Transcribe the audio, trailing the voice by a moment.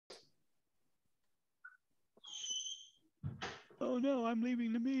Oh no, I'm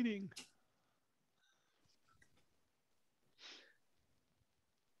leaving the meeting.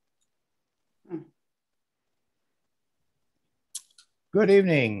 Good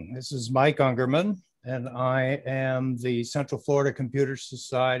evening. This is Mike Ungerman, and I am the Central Florida Computer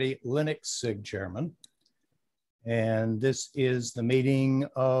Society Linux SIG chairman. And this is the meeting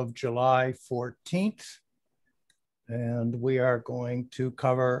of July 14th. And we are going to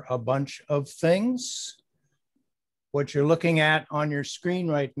cover a bunch of things. What you're looking at on your screen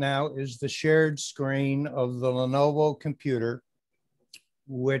right now is the shared screen of the Lenovo computer,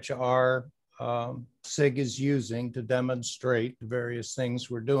 which our SIG is using to demonstrate the various things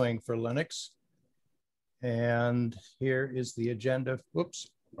we're doing for Linux. And here is the agenda. Whoops,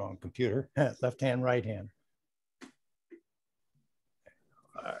 wrong computer, left hand, right hand.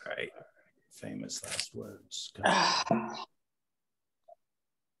 All right, famous last words.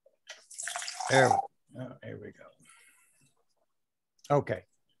 There we go. Okay,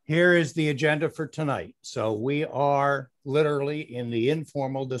 here is the agenda for tonight. So we are literally in the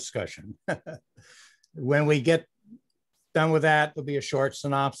informal discussion. When we get done with that, there'll be a short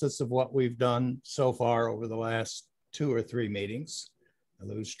synopsis of what we've done so far over the last 2 or 3 meetings. I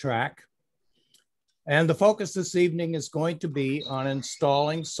lose track. And the focus this evening is going to be on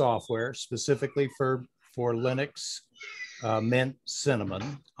installing software specifically for Linux Mint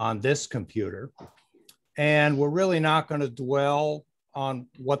Cinnamon on this computer. And we're really not going to dwell on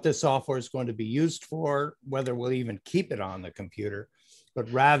what this software is going to be used for, whether we'll even keep it on the computer, but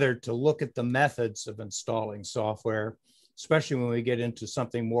rather to look at the methods of installing software, especially when we get into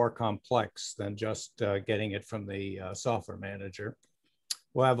something more complex than just getting it from the software manager.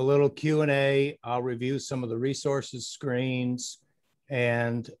 We'll have a little Q&A. I'll review some of the resources screens,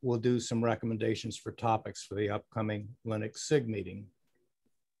 and we'll do some recommendations for topics for the upcoming Linux SIG meeting.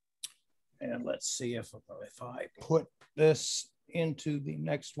 And let's see if I put this into the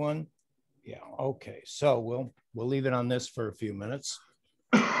next one. Yeah, okay. So we'll leave it on this for a few minutes.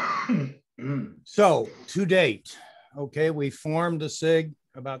 So to date, okay, we formed a SIG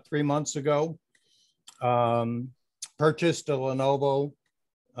about 3 months ago, purchased a Lenovo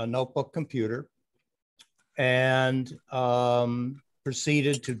notebook computer, and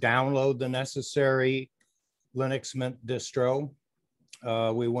proceeded to download the necessary Linux Mint distro.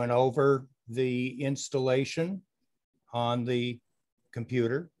 We went over the installation on the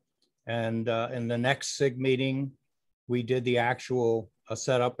computer, and in the next SIG meeting, we did the actual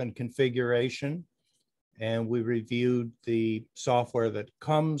setup and configuration, and we reviewed the software that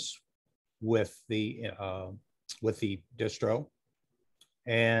comes with the distro.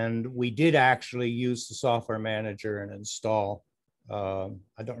 And we did actually use the software manager and install,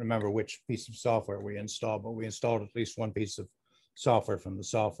 I don't remember which piece of software we installed, but we installed at least one piece of software from the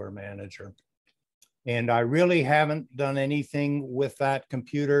software manager. And I really haven't done anything with that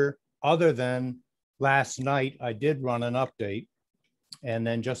computer other than last night I did run an update. And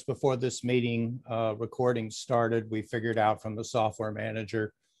then just before this meeting recording started, we figured out from the software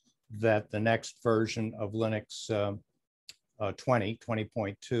manager that the next version of Linux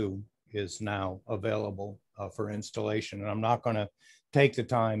 20.2 is now available for installation. And I'm not going to take the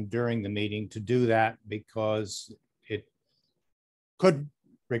time during the meeting to do that because it could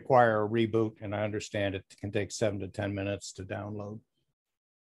require a reboot, and I understand it can take 7 to 10 minutes to download.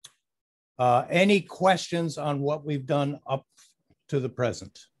 Any questions on what we've done up to the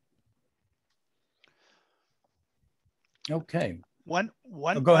present? Okay. One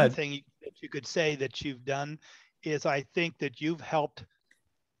thing that you could say that you've done is I think that you've helped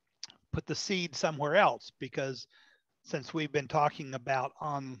put the seed somewhere else, because since we've been talking about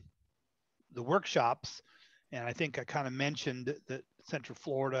on the workshops, and I think I kind of mentioned that Central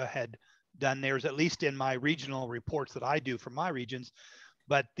Florida had done theirs, at least in my regional reports that I do for my regions,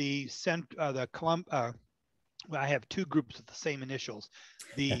 but I have 2 groups with the same initials.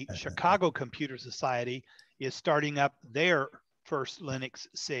 The Chicago Computer Society is starting up their first Linux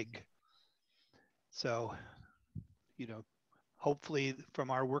SIG. So, you know, hopefully from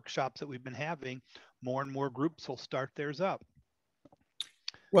our workshops that we've been having, more and more groups will start theirs up.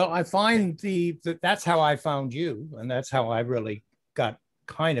 Well, I find that's how I found you, and that's how I really got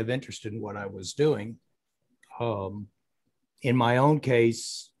kind of interested in what I was doing. In my own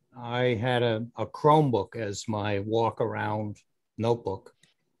case, I had a Chromebook as my walk around notebook,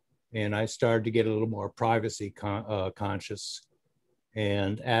 and I started to get a little more privacy conscious.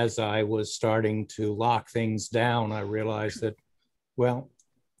 And as I was starting to lock things down, I realized that, well,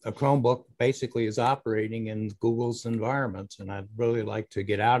 a Chromebook basically is operating in Google's environment, and I'd really like to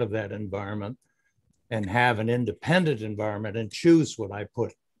get out of that environment and have an independent environment and choose what I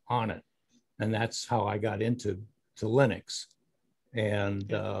put on it. And that's how I got into Linux.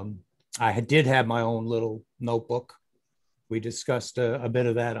 And I did have my own little notebook. We discussed a bit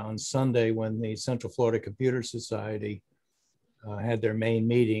of that on Sunday when the Central Florida Computer Society had their main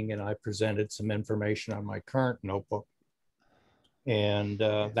meeting, and I presented some information on my current notebook. And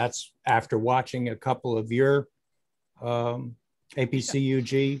that's after watching a couple of your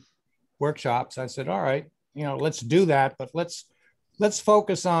APCUG workshops. I said, all right, let's do that, but let's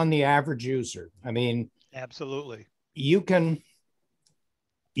focus on the average user. I mean, absolutely. You can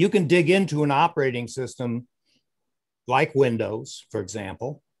dig into an operating system like Windows, for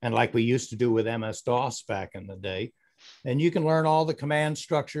example, and like we used to do with MS-DOS back in the day. And you can learn all the command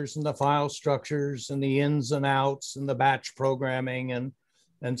structures and the file structures and the ins and outs and the batch programming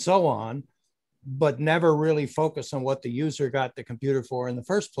and so on, but never really focus on what the user got the computer for in the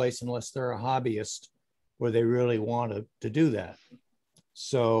first place, unless they're a hobbyist where they really want to do that.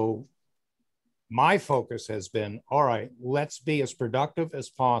 So my focus has been, all right, let's be as productive as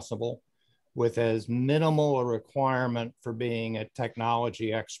possible with as minimal a requirement for being a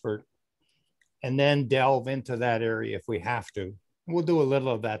technology expert, and then delve into that area if we have to. We'll do a little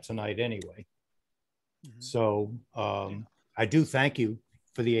of that tonight anyway. Mm-hmm. So I do thank you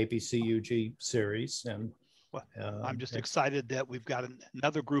for the APCUG series. And well, I'm just excited that we've got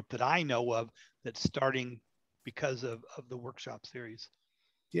another group that I know of that's starting because of the workshop series.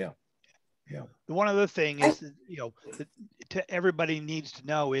 Yeah. Yeah. The one other thing is, to everybody needs to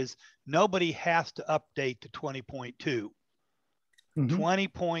know is nobody has to update to 20.2. Mm-hmm.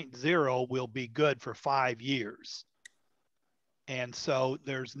 20.0 will be good for 5 years. And so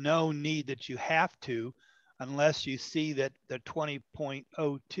there's no need that you have to, unless you see that the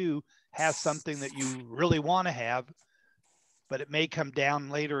 20.02 has something that you really want to have, but it may come down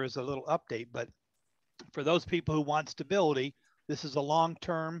later as a little update. But for those people who want stability, this is a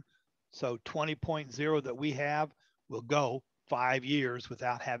long-term. So 20.0 that we have will go 5 years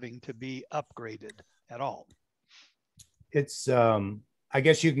without having to be upgraded at all. It's, I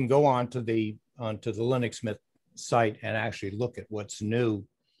guess you can go onto the Linux Myth site and actually look at what's new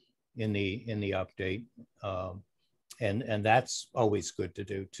in the update. And that's always good to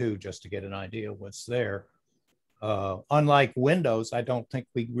do too, just to get an idea of what's there. Unlike Windows, I don't think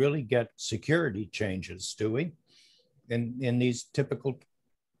we really get security changes, do we? In these typical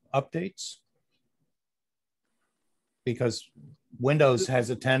updates? Because Windows has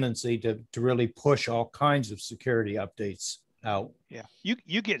a tendency to really push all kinds of security updates out. Yeah,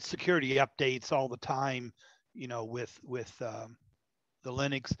 you get security updates all the time, with the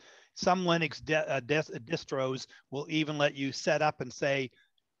Linux. Some Linux distros will even let you set up and say,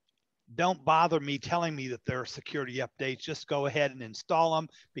 don't bother me telling me that there are security updates. Just go ahead and install them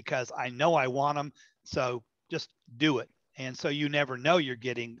because I know I want them. So just do it. And so you never know you're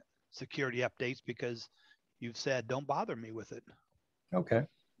getting security updates because you've said, don't bother me with it. Okay.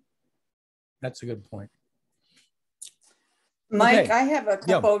 That's a good point. Mike, okay. I have a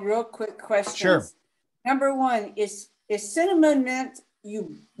couple real quick questions. Sure. Number one, is Cinnamon Mint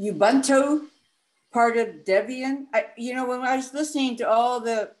Ubuntu part of Debian? When I was listening to all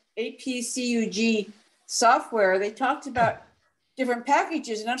the APCUG software, they talked about different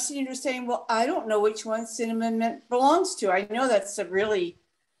packages, and I'm sitting there saying, well, I don't know which one Cinnamon Mint belongs to. I know that's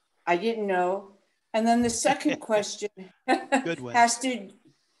I didn't know. And then the second question has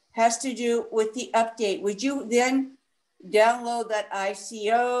to do with the update. Would you then download that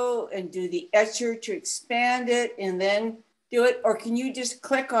ICO and do the etcher to expand it and then do it? Or can you just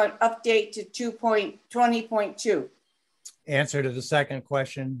click on update to 20.2? Answer to the second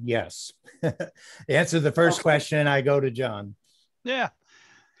question, yes. Answer the first question, I go to John. Yeah.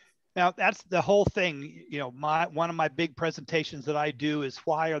 Now that's the whole thing. One of my big presentations that I do is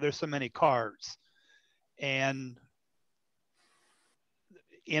why are there so many cars? And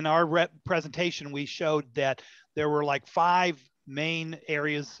in our presentation, we showed that there were like 5 main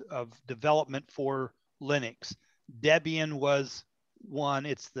areas of development for Linux. Debian was one.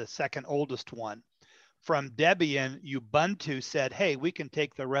 It's the second oldest one. From Debian, Ubuntu said, hey, we can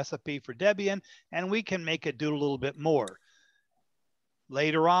take the recipe for Debian and we can make it do a little bit more.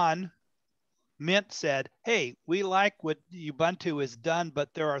 Later on, Mint said, hey, we like what Ubuntu has done,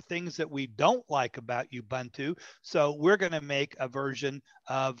 but there are things that we don't like about Ubuntu. So we're going to make a version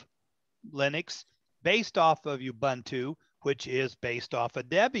of Linux based off of Ubuntu, which is based off of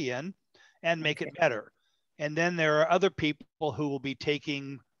Debian, and make it better. And then there are other people who will be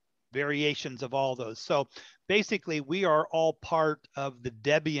taking variations of all those. So basically, we are all part of the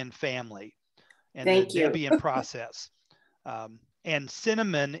Debian family and Debian process. And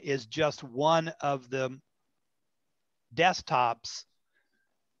Cinnamon is just one of the desktops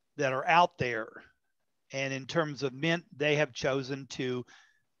that are out there. And in terms of Mint, they have chosen to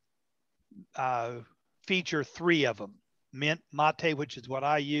feature 3 of them: Mint, Mate, which is what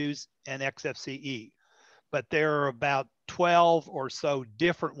I use, and XFCE. But there are about 12 or so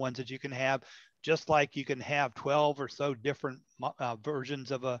different ones that you can have, just like you can have 12 or so different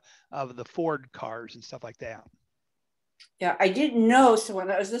versions of the Ford cars and stuff like that. Yeah, I didn't know. So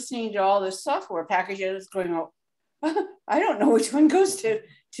when I was listening to all the software packages, I was going, oh, I don't know which one goes to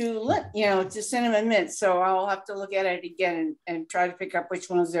Cinnamon Mint. So I'll have to look at it again and try to pick up which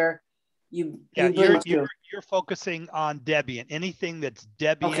ones are you're focusing on Debian. Anything that's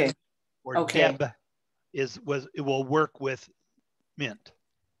Debian or Deb it will work with Mint.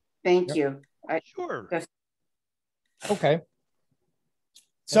 Thank you. Sure. Okay.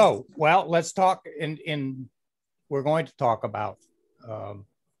 So, well, let's talk we're going to talk about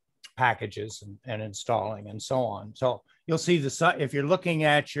packages and installing and so on. So you'll see if you're looking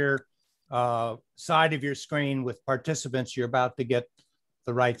at your side of your screen with participants, you're about to get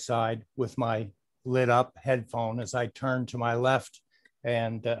the right side with my lit up headphone as I turn to my left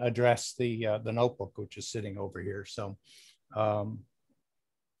and address the notebook, which is sitting over here. So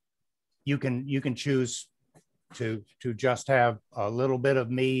you can choose to just have a little bit of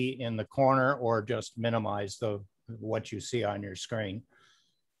me in the corner or just minimize what you see on your screen.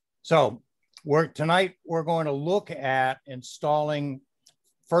 So tonight we're going to look at installing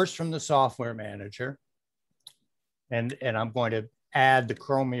first from the software manager, and I'm going to add the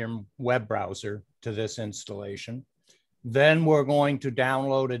Chromium web browser to this installation. Then we're going to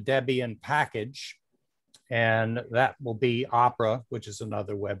download a Debian package, and that will be Opera, which is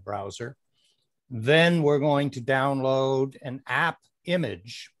another web browser. Then we're going to download an app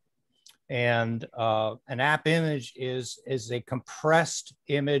image. And an app image is a compressed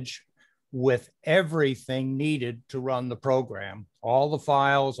image with everything needed to run the program. All the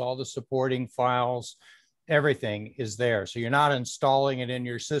files, all the supporting files, everything is there. So you're not installing it in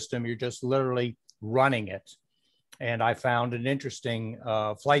your system, you're just literally running it. And I found an interesting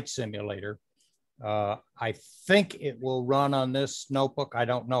flight simulator. I think it will run on this notebook. I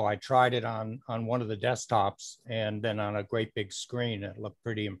don't know. I tried it on one of the desktops and then on a great big screen. It looked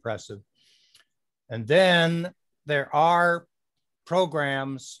pretty impressive. And then there are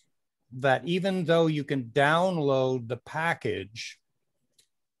programs that, even though you can download the package,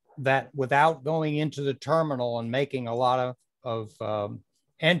 that without going into the terminal and making a lot of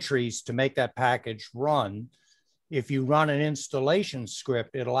entries to make that package run, if you run an installation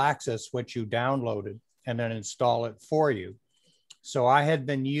script, it'll access what you downloaded and then install it for you. So I had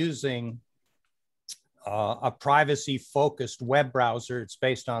been using a privacy-focused web browser. It's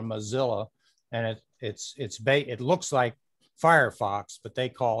based on Mozilla, and it looks like Firefox, but they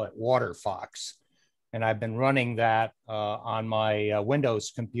call it WaterFox. And I've been running that on my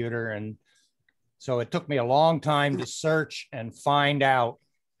Windows computer. And so it took me a long time to search and find out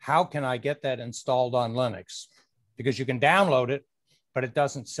how can I get that installed on Linux, because you can download it, but it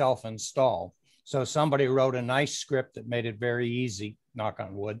doesn't self-install. So somebody wrote a nice script that made it very easy, knock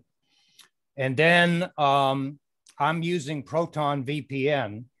on wood. And then I'm using Proton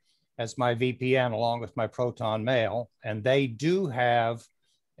VPN as my VPN along with my Proton Mail. And they do have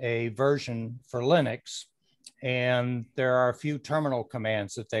a version for Linux. And there are a few terminal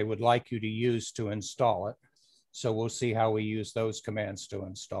commands that they would like you to use to install it. So we'll see how we use those commands to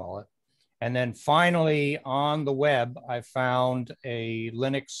install it. And then finally on the web, I found a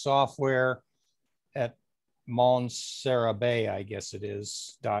Linux software at Montserrat, I guess it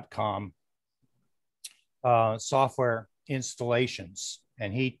is, .com, software installations.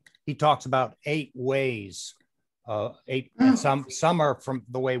 And he talks about 8 ways, and some are from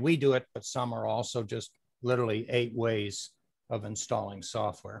the way we do it, but some are also just literally 8 ways of installing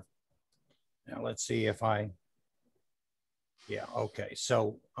software. Now let's see if yeah, okay.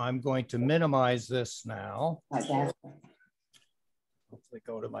 So I'm going to minimize this now. Hopefully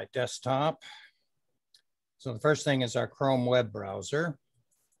go to my desktop. So the first thing is our Chrome web browser.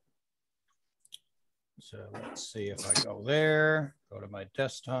 So let's see if I go there, go to my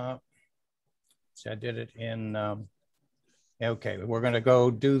desktop. See, I did it in, okay, we're going to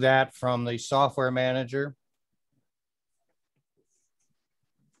go do that from the software manager.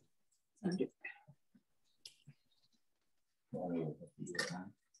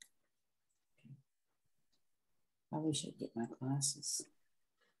 Probably should get my glasses.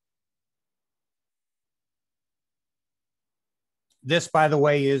 This, by the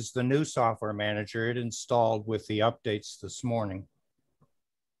way, is the new software manager. It installed with the updates this morning.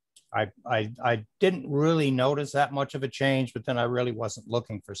 I didn't really notice that much of a change, but then I really wasn't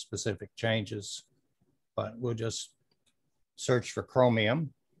looking for specific changes. But we'll just search for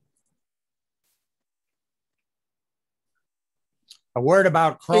Chromium. A word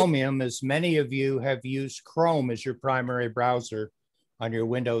about Chromium is many of you have used Chrome as your primary browser on your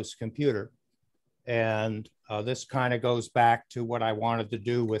Windows computer. And this kind of goes back to what I wanted to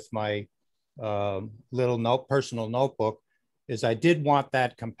do with my little personal notebook, is I did want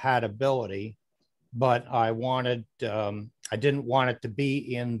that compatibility, but I didn't want it to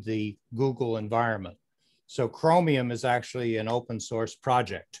be in the Google environment. So Chromium is actually an open source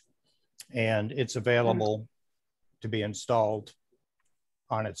project, and it's available to be installed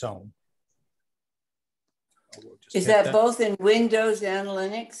on its own. Is that both in Windows and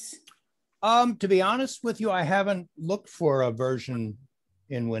Linux? To be honest with you, I haven't looked for a version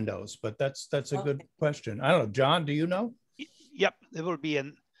in Windows, but that's a good question. I don't know, John, do you know? Yep, it would be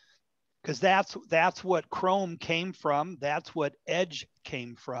in, because that's what Chrome came from. That's what Edge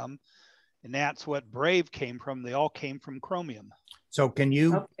came from, and that's what Brave came from. They all came from Chromium. So can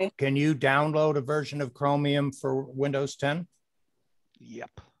you download a version of Chromium for Windows 10?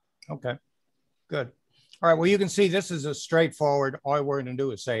 Yep. Okay, good. All right, well, you can see this is a straightforward, all we're going to do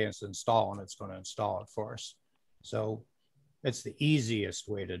is say it's install, and it's going to install it for us. So it's the easiest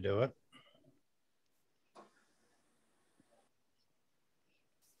way to do it.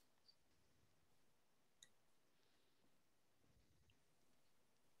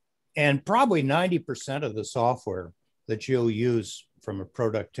 And probably 90% of the software that you'll use from a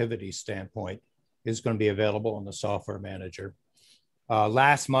productivity standpoint is going to be available in the software manager.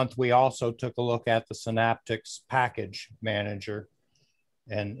 Last month, we also took a look at the Synaptics package manager,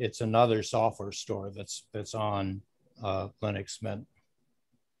 and it's another software store that's on Linux Mint.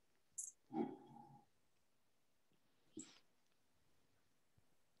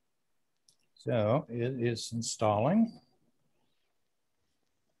 So it is installing.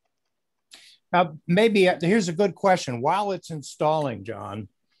 Now, maybe here's a good question. While it's installing, John,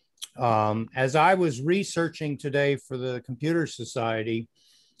 as I was researching today for the Computer Society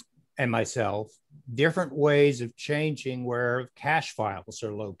and myself, different ways of changing where cache files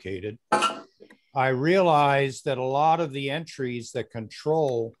are located, I realized that a lot of the entries that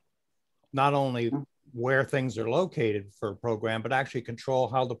control not only where things are located for a program, but actually control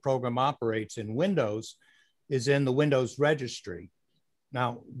how the program operates in Windows is in the Windows registry.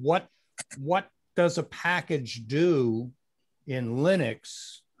 Now, what does a package do in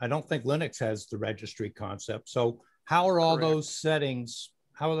Linux? I don't think Linux has the registry concept. So how are all those settings,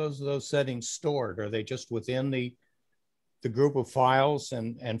 how are those settings stored? Are they just within the group of files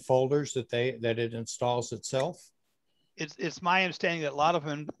and folders that it installs itself? It's my understanding that a lot of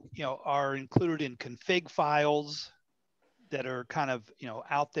them, are included in config files that are kind of,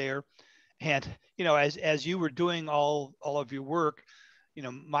 out there. And, as you were doing all of your work,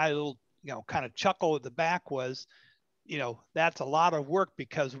 my little, kind of chuckle at the back was, that's a lot of work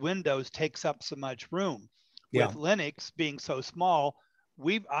because Windows takes up so much room. Yeah. With Linux being so small,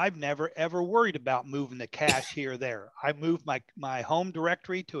 I've never ever worried about moving the cache here or there. I moved my home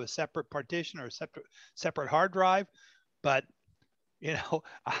directory to a separate partition or a separate hard drive, but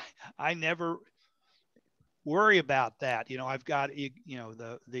I never worry about that. I've got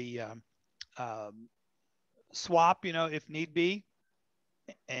the swap, if need be,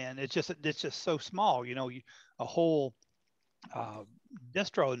 and it's just so small. A whole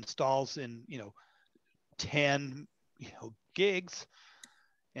distro installs in 10 gigs,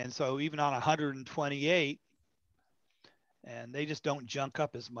 and so even on 128, and they just don't junk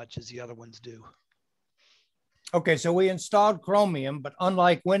up as much as the other ones do. Okay, so we installed Chromium, but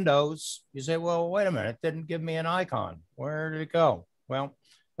unlike Windows, you say, well, wait a minute, it didn't give me an icon. Where did it go? Well,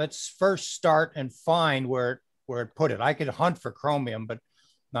 let's first start and find where it put it. I could hunt for Chromium, but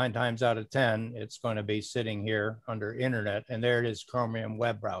 9 times out of 10, it's going to be sitting here under Internet, and there it is, Chromium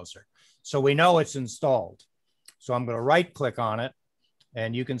web browser. So we know it's installed. So I'm going to right click on it,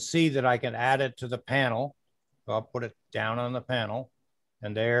 and you can see that I can add it to the panel. So I'll put it down on the panel,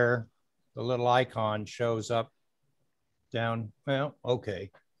 and there the little icon shows up down. Well,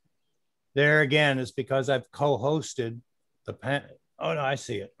 okay. There again is because I've co-hosted the panel. Oh, no, I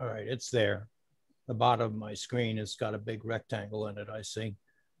see it. All right, it's there. The bottom of my screen has got a big rectangle in it, I see.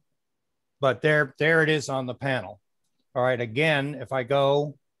 But there it is on the panel. All right, again, if I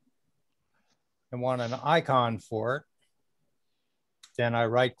go and want an icon for it, then I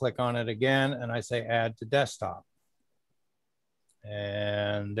right click on it again and I say add to desktop.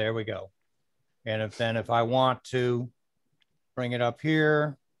 And there we go. And if I want to bring it up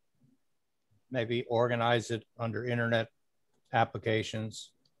here, maybe organize it under Internet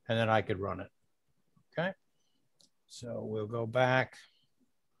applications, and then I could run it. Okay. So we'll go back.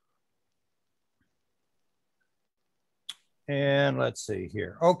 And let's see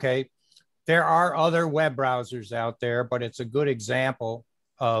here. Okay. There are other web browsers out there, but it's a good example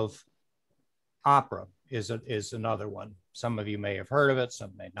of Opera is another one. Some of you may have heard of it,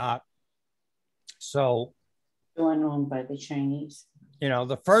 some may not. So, the one owned by the Chinese. You know,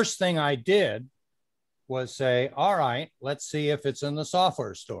 the first thing I did was say, all right, let's see if it's in the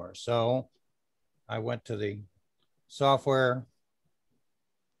software store. So I went to the software,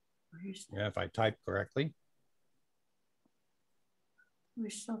 if I type correctly.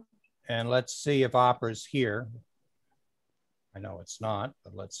 And let's see if Opera's here. I know it's not,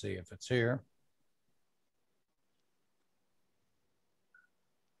 but let's see if it's here.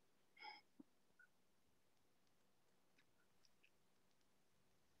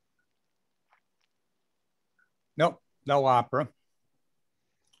 Nope, no Opera.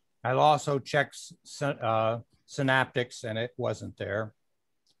 I also checked Synaptics and it wasn't there.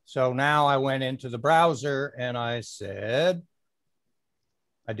 So now I went into the browser and I said,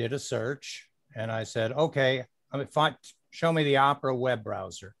 I did a search and I said, okay, show me the Opera web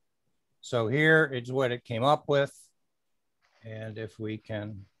browser. So here is what it came up with. And if we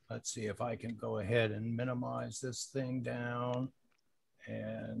can, let's see if I can go ahead and minimize this thing down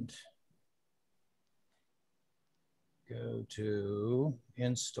and go to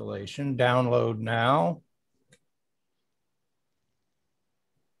installation, download now.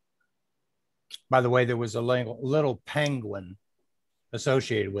 By the way, there was a little penguin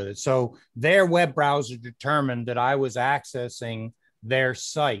associated with it. So their web browser determined that I was accessing their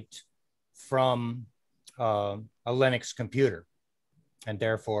site from a Linux computer. And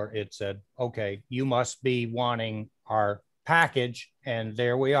therefore it said, okay, you must be wanting our package. And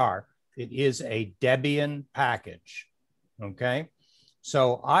there we are. It is a Debian package. Okay.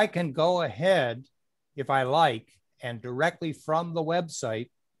 So I can go ahead if I like and directly from the website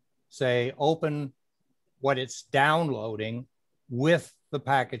say open what it's downloading with the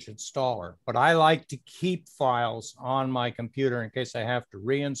package installer. But I like to keep files on my computer in case I have to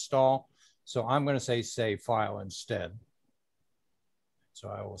reinstall. So I'm going to say save file instead. So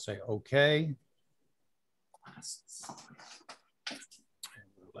I will say okay. And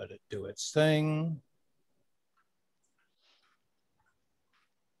we'll let it do its thing.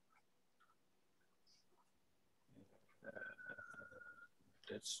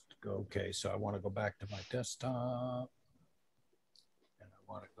 Let's go. Okay, so I want to go back to my desktop. And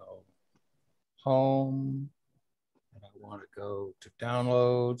I want to go home. And I want to go to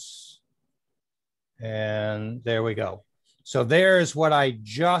downloads. And there we go. So there's what I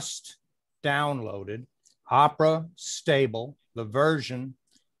just downloaded. Opera stable, the version,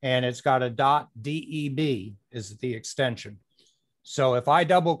 and it's got a .deb is the extension. So if I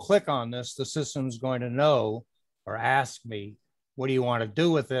double click on this, the system's going to know or ask me, what do you want to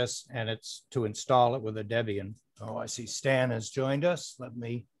do with this? And it's to install it with a Debian. Oh, I see Stan has joined us. Let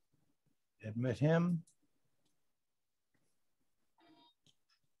me admit him.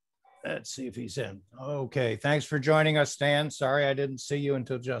 Let's see if he's in. Okay, thanks for joining us, Stan. Sorry I didn't see you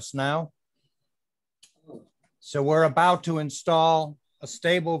until just now. So we're about to install a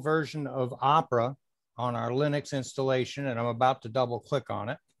stable version of Opera on our Linux installation, and I'm about to double click on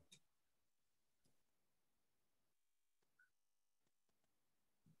it.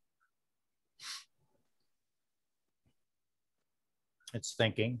 It's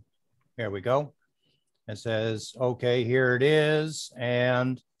thinking. Here we go. It says, okay, here it is,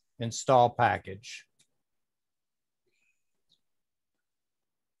 and install package.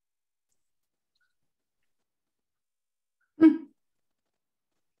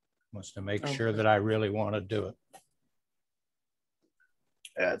 Wants to make sure that I really want to do it.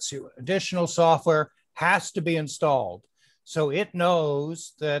 Let's see, additional software has to be installed. So it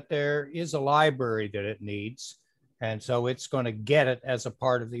knows that there is a library that it needs. And so it's going to get it as a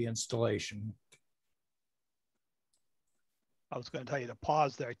part of the installation. I was going to tell you to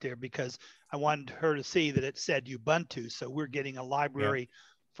pause right there because I wanted her to see that it said Ubuntu. So we're getting a library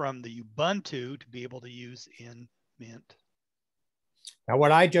from the Ubuntu to be able to use in Mint. Now,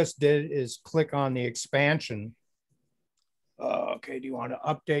 what I just did is click on the expansion. Okay, do you want to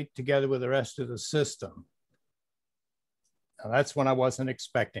update together with the rest of the system? Now, that's one I wasn't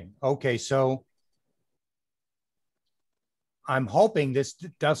expecting. Okay, so I'm hoping this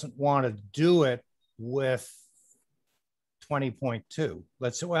doesn't want to do it with 20.2.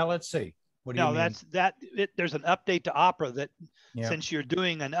 Let's see. What do you mean? There's an update to Opera that since you're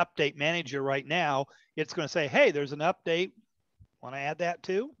doing an update manager right now, it's going to say, hey, there's an update. Want to add that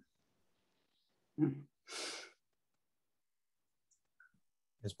too?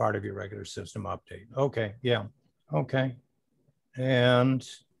 As part of your regular system update. Okay, yeah, okay. And,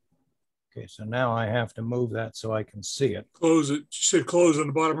 okay, so now I have to move that so I can see it. Close it. She said close on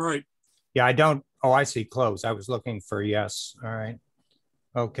the bottom right. Yeah, I don't. Oh, I see close. I was looking for yes. All right.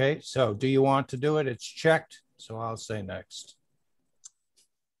 Okay, so do you want to do it? It's checked. So I'll say next.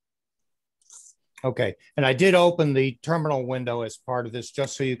 Okay, and I did open the terminal window as part of this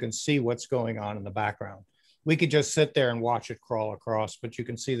just so you can see what's going on in the background. We could just sit there and watch it crawl across, but you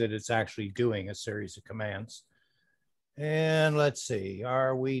can see that it's actually doing a series of commands. And let's see,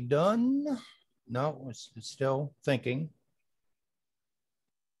 are we done? No, it's still thinking.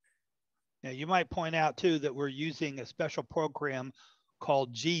 Now, you might point out too that we're using a special program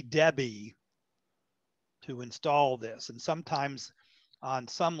called GDebi to install this. And sometimes on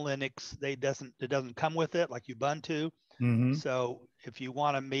some Linux, it doesn't come with it, like Ubuntu. Mm-hmm. So if you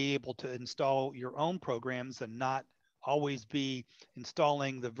want to be able to install your own programs and not always be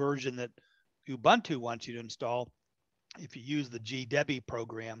installing the version that Ubuntu wants you to install, if you use the GDebi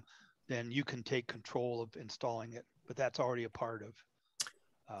program, then you can take control of installing it. But that's already a part of.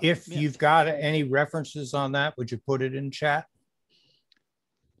 If you've got any references on that, would you put it in chat?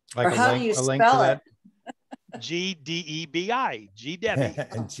 Like or how do you spell it? GDebi, GDebi.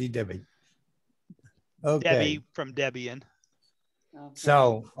 And GDebi. Okay. Debbie from Debian. Okay.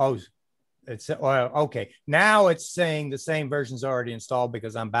 So, it's okay. Now it's saying the same version's already installed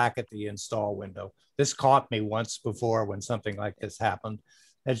because I'm back at the install window. This caught me once before when something like this happened.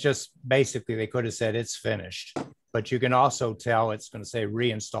 It's just basically they could have said it's finished, but you can also tell it's going to say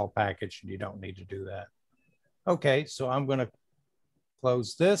reinstall package and you don't need to do that. Okay, so I'm going to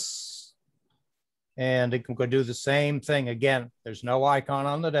close this and it can go do the same thing again. There's no icon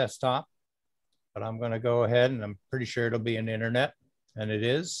on the desktop, but I'm going to go ahead and I'm pretty sure it'll be an internet, and it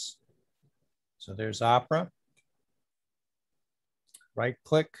is. So there's Opera. Right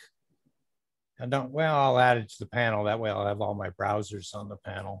click. And I'll add it to the panel. That way I'll have all my browsers on the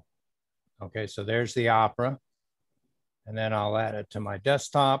panel. Okay, so there's the Opera. And then I'll add it to my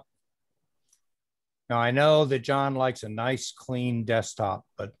desktop. Now I know that John likes a nice clean desktop,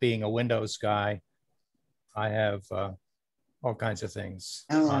 but being a Windows guy, I have all kinds of things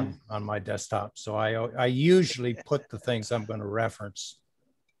on my desktop. So I usually put the things I'm going to reference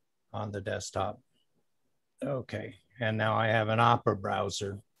on the desktop. Okay, and now I have an Opera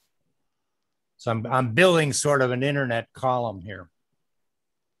browser. So I'm building sort of an internet column here.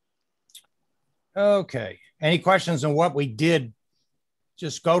 Okay, any questions on what we did?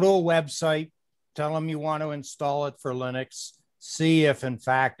 Just go to a website, tell them you want to install it for Linux, see if in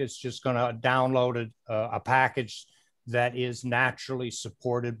fact it's just going to download a package that is naturally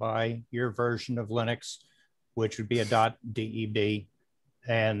supported by your version of Linux, which would be a .deb.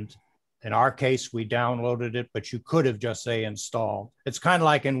 And in our case, we downloaded it, but you could have just say install. It's kind of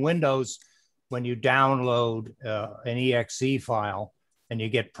like in Windows, when you download an exe file and you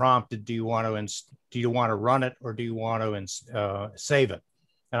get prompted, do you want to run it or do you want to save it?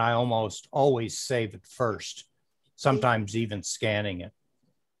 And I almost always save it first, sometimes even scanning it.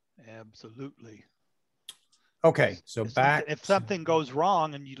 Absolutely. Okay, so if something goes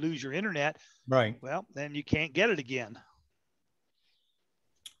wrong and you lose your internet, right? Well, then you can't get it again.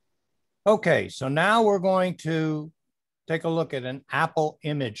 Okay, so now we're going to take a look at an Apple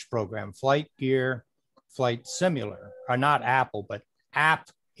image program, Flight Gear Flight Simulator, or not Apple, but App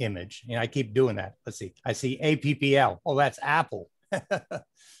Image. I keep doing that. Let's see. I see APPL. Oh, that's Apple.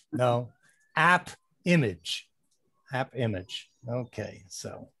 No, App Image. App Image. Okay,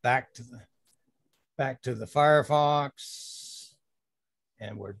 so back to the Firefox,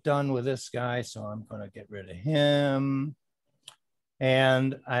 and we're done with this guy. So I'm going to get rid of him.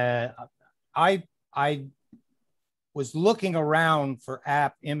 And I was looking around for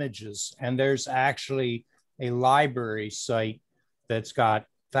app images, and there's actually a library site that's got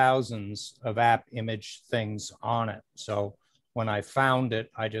thousands of app image things on it. So when I found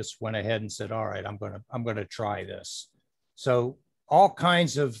it, I just went ahead and said, all right, I'm gonna try this. So all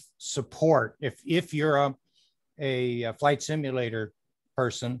kinds of support. If you're a flight simulator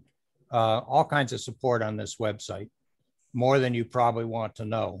person, all kinds of support on this website, more than you probably want to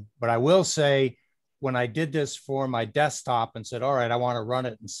know. But I will say, when I did this for my desktop and said, all right, I want to run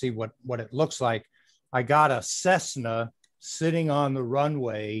it and see what it looks like, I got a Cessna sitting on the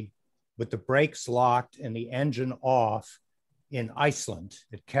runway with the brakes locked and the engine off in Iceland,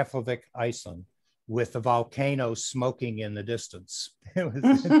 at Keflavik, Iceland, with the volcano smoking in the distance.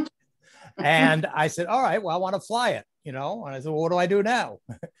 And I said, all right, well, I want to fly it, And I said, well, what do I do now?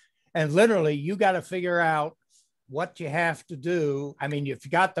 And literally, you got to figure out what you have to do. I mean, if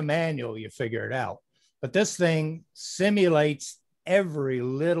you got the manual, you figure it out. But this thing simulates every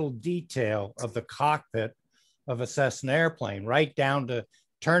little detail of the cockpit of a Cessna airplane, right down to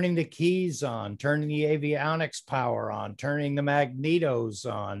turning the keys on, turning the avionics power on, turning the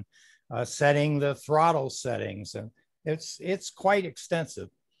magnetos on, setting the throttle settings, and it's quite extensive.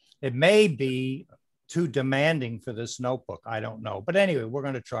 It may be too demanding for this notebook. I don't know. But anyway, we're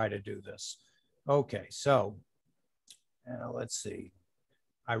going to try to do this. Okay, so let's see.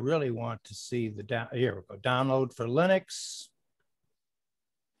 I really want to see the here we go. Download for Linux.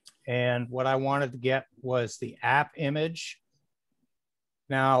 And what I wanted to get was the app image.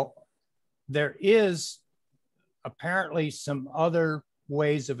 Now, there is apparently some other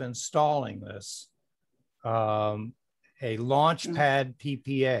ways of installing this. A Launchpad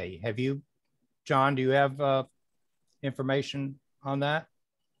PPA. Have you, John, do you have information on that?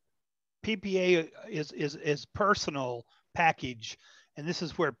 PPA is personal package, and this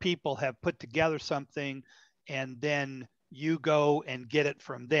is where people have put together something and then you go and get it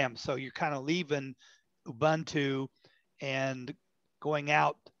from them. So you're kind of leaving Ubuntu and going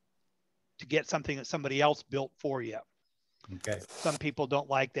out to get something that somebody else built for you. Okay. Some people don't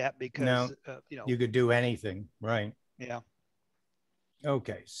like that because you know, you could do anything, right? Yeah.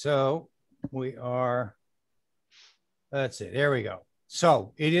 Okay, so we are, let's see, there we go.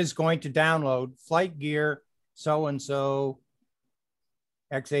 So it is going to download flight gear, so-and-so,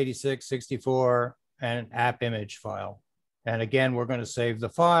 x86, 64, and an app image file. And again, we're going to save the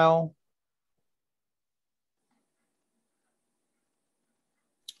file.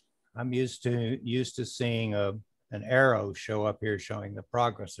 I'm used to seeing an arrow show up here showing the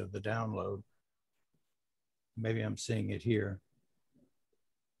progress of the download. Maybe I'm seeing it here.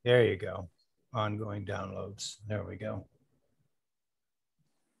 There you go. Ongoing downloads. There we go.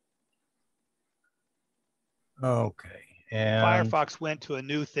 Okay. And Firefox went to a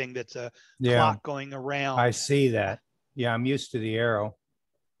new thing that's a clock going around. I see that. Yeah, I'm used to the arrow.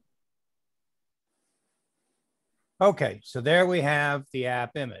 Okay, so there we have the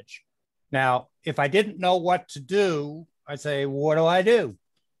app image. Now, if I didn't know what to do, I'd say, what do I do?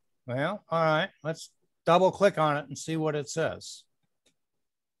 Well, all right, let's double click on it and see what it says.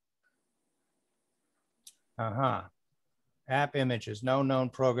 App images, no known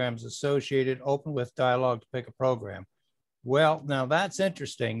programs associated, open with dialog to pick a program. Well, now that's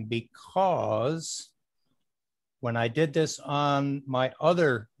interesting because when I did this on my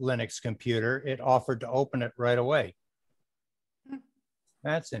other Linux computer, it offered to open it right away.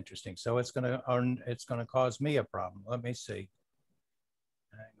 That's interesting. So it's gonna cause me a problem. Let me see.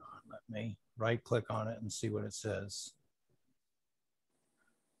 Hang on, let me right click on it and see what it says.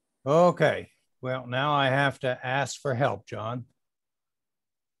 Okay, well, now I have to ask for help, John.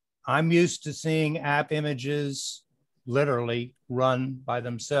 I'm used to seeing app images literally run by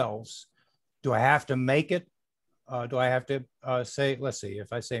themselves. Do I have to make it? Do I have to say, let's see,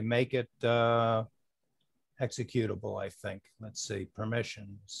 if I say make it executable, I think. Let's see,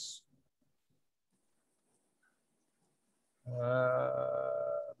 permissions.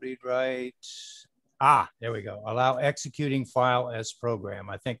 Read, write. There we go. Allow executing file as program.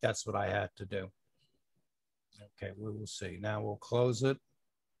 I think that's what I had to do. Okay, we will see. Now we'll close it.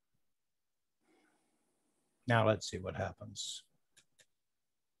 Now let's see what happens.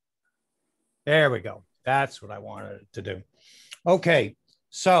 There we go. That's what I wanted it to do. Okay,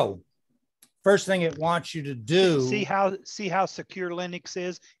 so first thing it wants you to do. See how secure Linux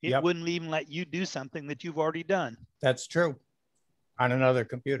is? It wouldn't even let you do something that you've already done. That's true. On another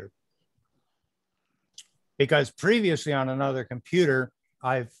computer. Because previously on another computer,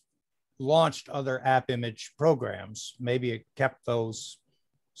 I've launched other app image programs. Maybe it kept those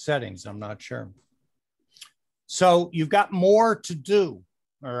settings. I'm not sure. So you've got more to do.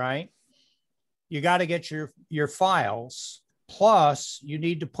 All right. You got to get your files. Plus, you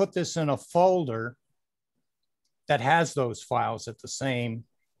need to put this in a folder that has those files at the same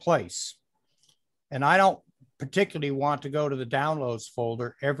place. And I don't particularly want to go to the downloads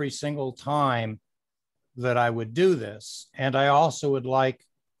folder every single time that I would do this. And I also would like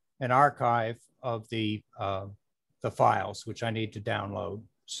an archive of the files, which I need to download.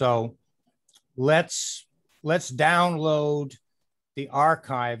 So let's download the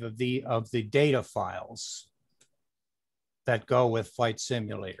archive of the data files that go with Flight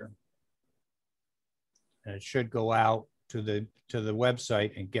Simulator. And it should go out to the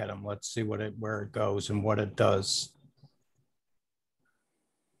website and get them. Let's see where it goes and what it does.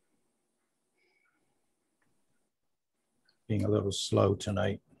 Being a little slow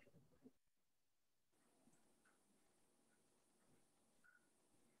tonight.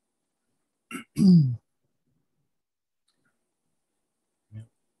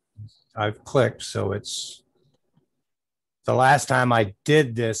 I've clicked, so it's the last time I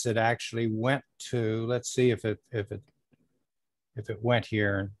did this, it actually went to, let's see if it went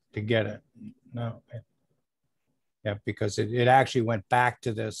here to get it. No, Yeah, because it actually went back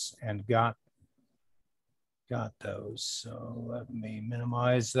to this and got those. So let me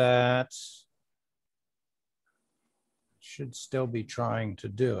minimize that. Should still be trying to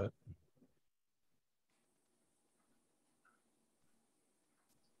do it.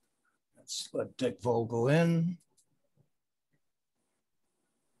 Let's let Dick Vogel in.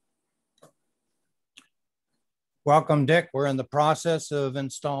 Welcome, Dick. We're in the process of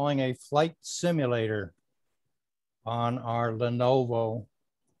installing a flight simulator on our Lenovo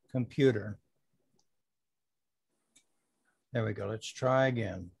computer. There we go. Let's try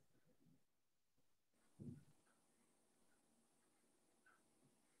again.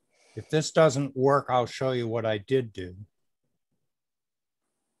 If this doesn't work, I'll show you what I did do.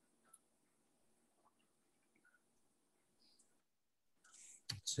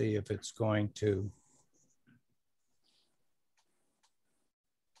 Let's see if it's going to.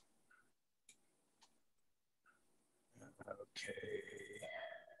 Okay.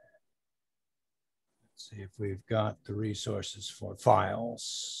 Let's see if we've got the resources for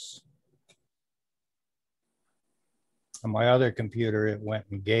files. On my other computer, it went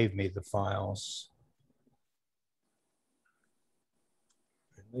and gave me the files.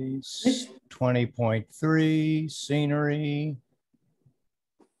 Release 20.3, scenery.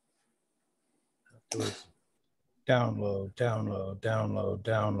 Download,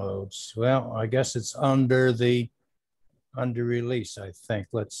 downloads. Well, I guess it's under release, I think.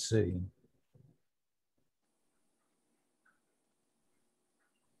 Let's see.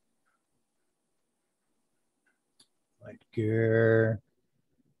 Light gear.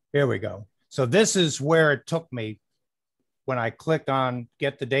 Here we go. So this is where it took me. When I clicked on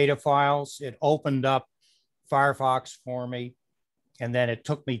get the data files, it opened up Firefox for me, and then it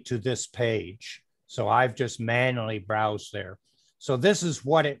took me to this page. So I've just manually browsed there. So this is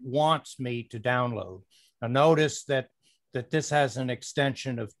what it wants me to download. Now notice that this has an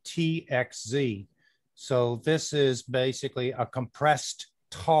extension of TXZ. So this is basically a compressed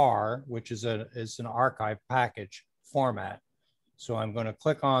tar, which is an archive package format. So I'm going to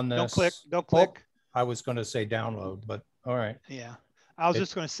click on this. Don't click. Oh, I was going to say download, but all right. Yeah. I was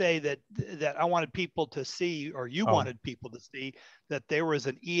just going to say that I wanted people to see, or you wanted people to see, that there was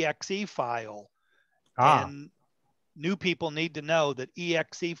an exe file. And new people need to know that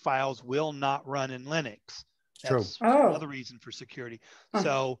exe files will not run in Linux. That's another reason for security.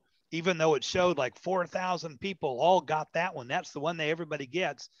 So even though it showed like 4,000 people all got that one, that's the one that everybody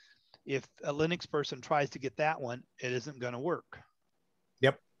gets. If a Linux person tries to get that one, it isn't going to work.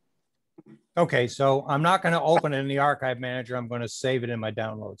 Yep. Okay, so I'm not going to open it in the Archive Manager. I'm going to save it in my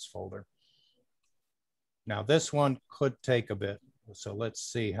Downloads folder. Now this one could take a bit. So let's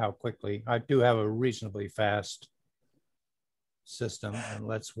see how quickly. I do have a reasonably fast system, and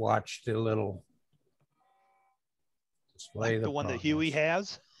let's watch the little display. Like the one that Huey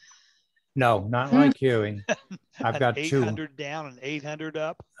has? No, not like Huey. I've got 800 down and 800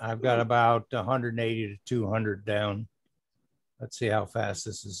 up. I've got about 180 to 200 down. Let's see how fast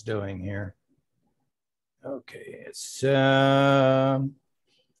this is doing here. Okay, it's about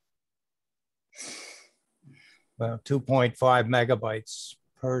 2.5 megabytes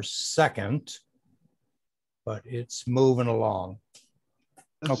per second, but it's moving along.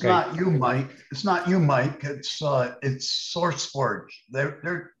 It's not you, Mike. It's not you, Mike. It's SourceForge.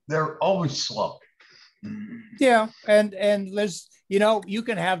 They're always slow. Yeah, and there's, you know, you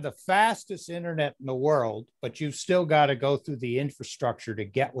can have the fastest internet in the world, but you've still got to go through the infrastructure to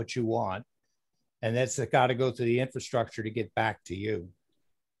get what you want, and that's got to go through the infrastructure to get back to you.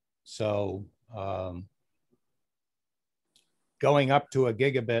 So going up to a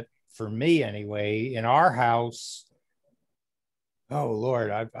gigabit for me anyway in our house. Oh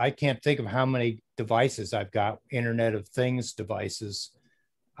Lord, I can't think of how many devices I've got, Internet of Things devices.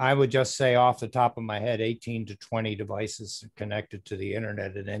 I would just say off the top of my head, 18 to 20 devices connected to the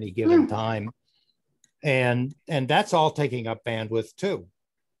internet at any given time. And that's all taking up bandwidth too.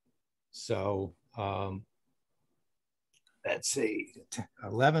 So let's see,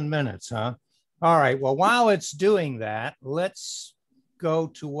 11 minutes, huh? All right, well, while it's doing that, let's go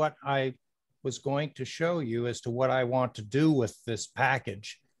to what I was going to show you as to what I want to do with this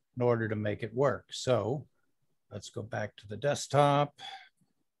package in order to make it work. So let's go back to the desktop.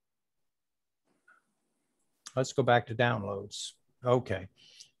 Let's go back to downloads. Okay,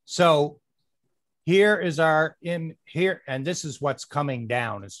 so here is our here, and this is what's coming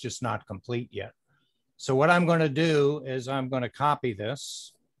down. It's just not complete yet. So what I'm going to do is I'm going to copy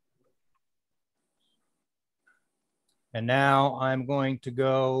this. And now I'm going to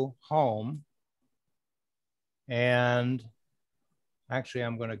go home. And actually,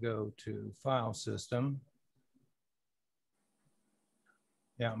 I'm going to go to File System.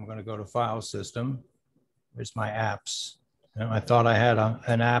 Yeah, I'm going to go to File System. Where's my apps? I thought I had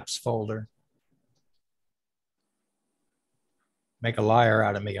an apps folder. Make a liar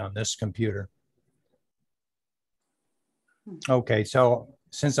out of me on this computer. Okay, so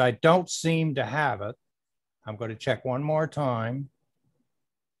since I don't seem to have it, I'm going to check one more time.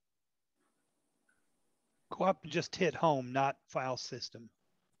 Go up and just hit home, not file system.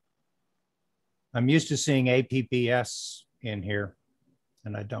 I'm used to seeing APPS in here,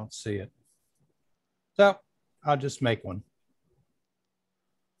 and I don't see it. So I'll just make one.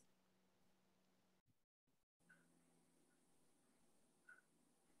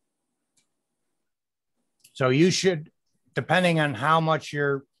 So you should, depending on how much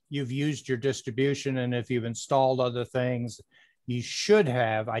you've used your distribution and if you've installed other things, you should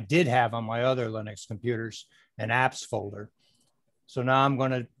have, I did have on my other Linux computers, an apps folder. So now I'm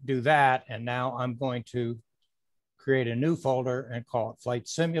going to do that. And now I'm going to create a new folder and call it Flight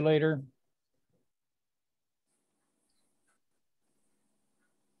Simulator.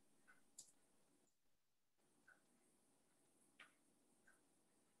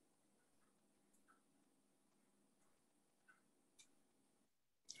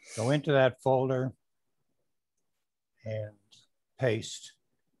 Go into that folder and paste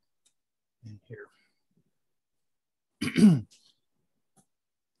in here.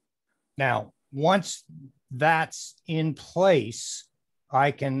 Now, once that's in place,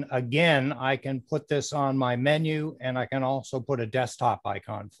 I can put this on my menu, and I can also put a desktop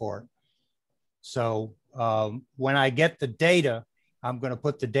icon for it. So when I get the data, I'm going to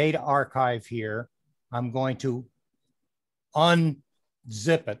put the data archive here. I'm going to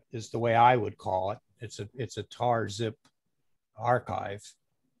unzip it, is the way I would call it. It's a tar zip archive,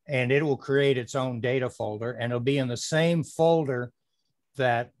 and it will create its own data folder, and it'll be in the same folder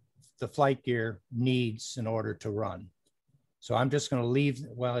that the flight gear needs in order to run. So I'm just going to leave,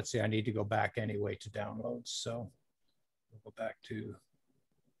 well, let's see, I need to go back anyway to downloads. So we'll go back to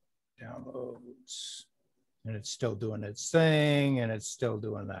downloads, and it's still doing its thing, and it's still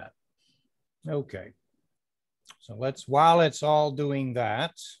doing that. Okay. So while it's all doing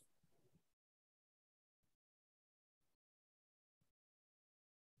that,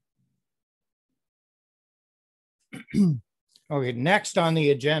 okay, next on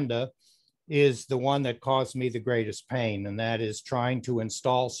the agenda is the one that caused me the greatest pain, and that is trying to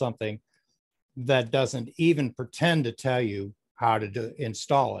install something that doesn't even pretend to tell you how to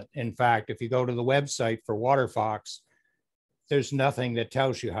install it. In fact, if you go to the website for WaterFox, there's nothing that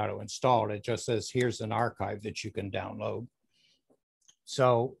tells you how to install it. It just says, here's an archive that you can download.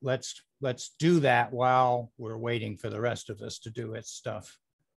 So let's do that while we're waiting for the rest of this to do its stuff.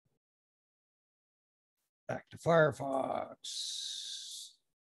 Back to Firefox.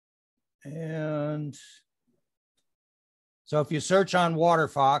 And so if you search on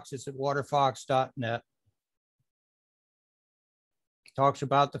WaterFox, it's at waterfox.net. Talks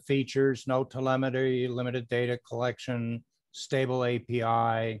about the features, no telemetry, limited data collection, stable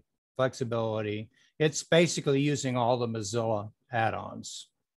API, flexibility. It's basically using all the Mozilla add-ons.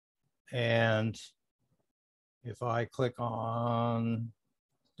 And if I click on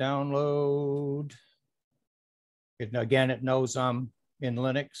download, again, it knows I'm in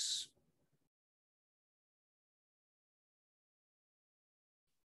Linux.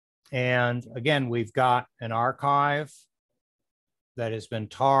 And again, we've got an archive that has been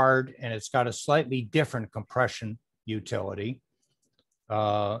tarred, and it's got a slightly different compression utility.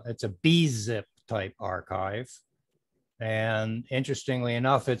 It's a bzip type archive. And interestingly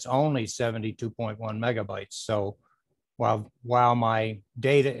enough, it's only 72.1 megabytes. So while my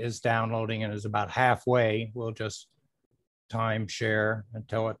data is downloading and is about halfway, we'll just time share and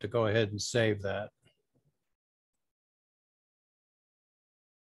tell it to go ahead and save that.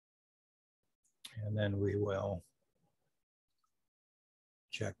 And then we will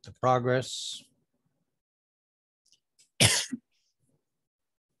check the progress.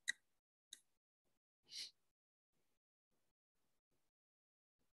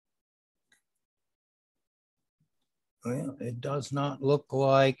 Well, it does not look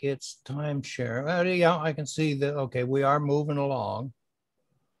like it's timeshare. Yeah, I can see that. Okay, we are moving along.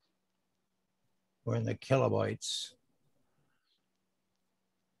 We're in the kilobytes.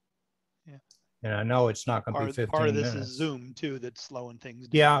 Yeah. And I know it's not going to be 15 minutes. Part of this is Zoom too that's slowing things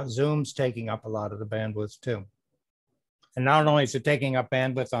down. Yeah, Zoom's taking up a lot of the bandwidth too. And not only is it taking up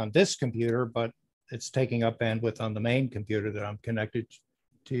bandwidth on this computer, but it's taking up bandwidth on the main computer that I'm connected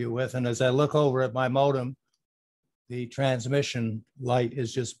to you with. And as I look over at my modem, the transmission light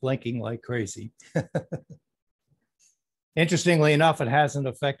is just blinking like crazy. Interestingly enough, it hasn't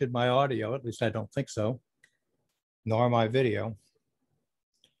affected my audio, at least I don't think so, nor my video.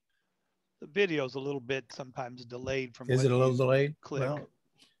 video's a little bit sometimes delayed from. Is it a little delayed? Click. Well,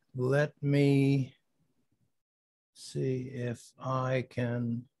 let me see if I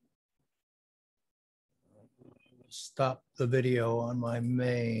can stop the video on my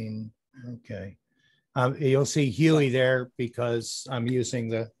main. Okay. You'll see Huey there because I'm using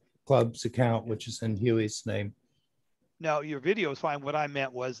the club's account, which is in Huey's name. No, your video is fine. What I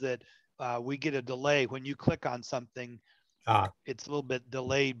meant was that we get a delay when you click on something. It's a little bit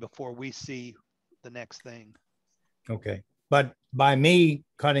delayed before we see the next thing. Okay. But by me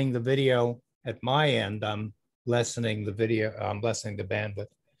cutting the video at my end, I'm lessening the video, I'm lessening the bandwidth,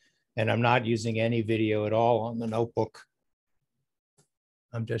 and I'm not using any video at all on the notebook.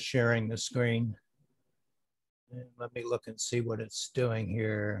 I'm just sharing the screen. And let me look and see what it's doing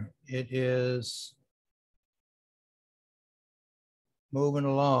here. It is moving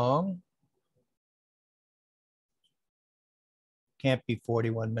along. Can't be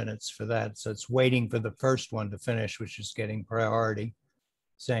 41 minutes for that. So it's waiting for the first one to finish, which is getting priority,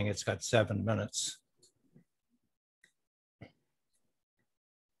 saying it's got 7 minutes.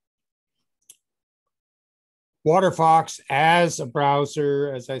 WaterFox as a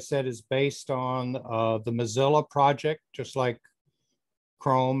browser, as I said, is based on the Mozilla project, just like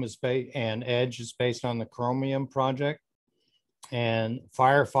Chrome is based and Edge is based on the Chromium project. And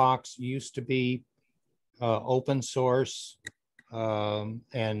Firefox used to be open source and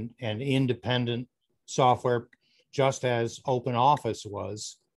independent software, just as OpenOffice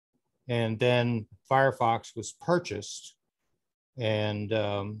was. And then Firefox was purchased, and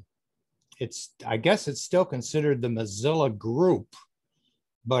I guess it's still considered the Mozilla group,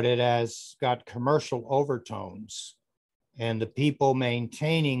 but it has got commercial overtones. And the people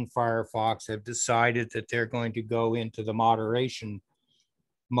maintaining Firefox have decided that they're going to go into the moderation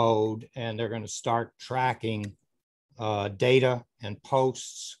mode, and they're going to start tracking data and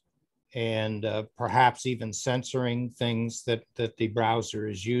posts, and perhaps even censoring things that the browser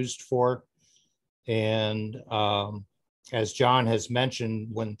is used for. And as John has mentioned,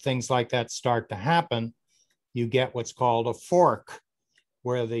 when things like that start to happen, you get what's called a fork,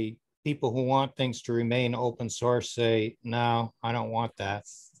 where the people who want things to remain open source say, no, I don't want that.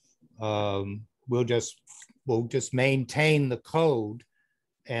 We'll just maintain the code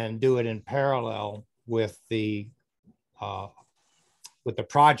and do it in parallel with the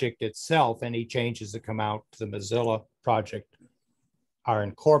project itself. Any changes that come out to the Mozilla project are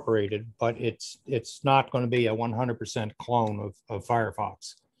incorporated, but it's not going to be a 100% clone of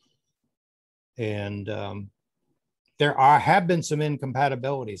Firefox. And there have been some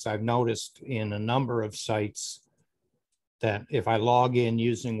incompatibilities I've noticed in a number of sites, that if I log in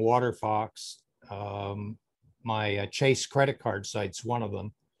using WaterFox, my Chase credit card site's one of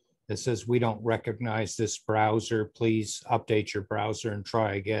them. It says, we don't recognize this browser. Please update your browser and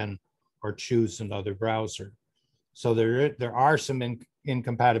try again, or choose another browser. So there are some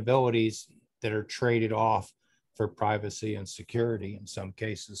incompatibilities that are traded off for privacy and security in some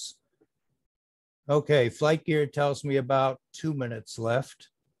cases. Okay, Flight Gear tells me about 2 minutes left.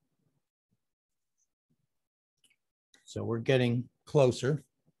 So we're getting closer.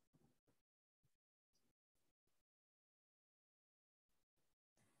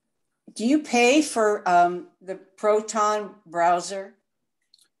 Do you pay for the Proton browser?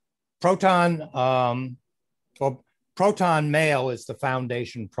 Proton, well, Proton Mail is the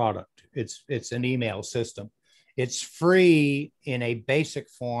foundation product. It's an email system. It's free in a basic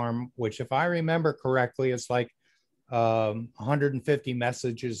form, which, if I remember correctly, is like 150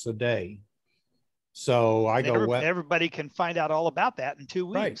 messages a day. So I go, everybody can find out all about that in 2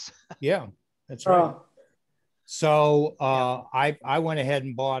 weeks. Right. Yeah, that's right. So I went ahead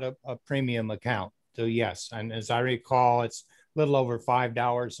and bought a premium account. So yes, and as I recall, it's a little over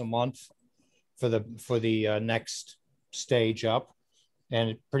 $5 a month for the next stage up, and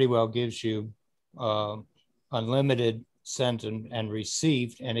it pretty well gives you unlimited sent and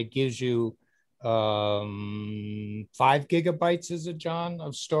received, and it gives you 5 gigabytes, is it, John,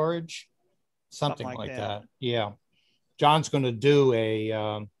 of storage? Something like that. Yeah. John's going to do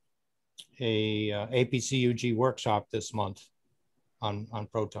a APCUG workshop this month on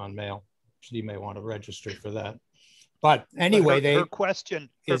Proton Mail. So you may want to register for that. But anyway, her question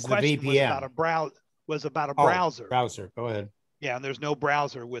was about a browser. Browser, go ahead. Yeah, and there's no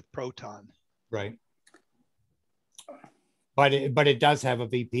browser with Proton. Right. But it does have a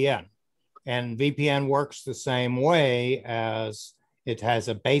VPN, and VPN works the same way. As it has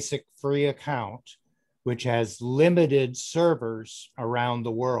a basic free account, which has limited servers around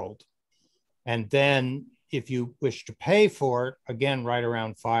the world. And then if you wish to pay for it, again, right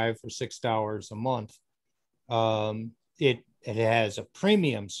around $5 or $6 a month, it has a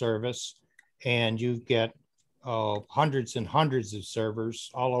premium service, and you get hundreds and hundreds of servers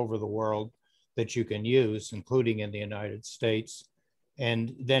all over the world that you can use, including in the United States.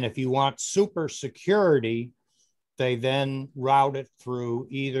 And then if you want super security, they then route it through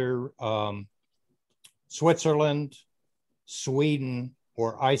either Switzerland, Sweden,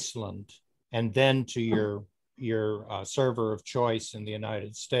 or Iceland, and then to your server of choice in the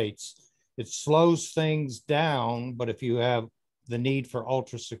United States. It slows things down, but if you have the need for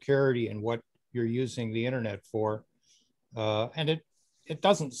ultra security and what you're using the internet for, and it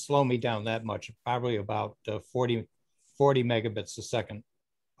doesn't slow me down that much, probably about 40 megabits a second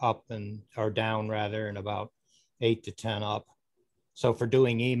up or down rather, and about 8 to 10 up. So for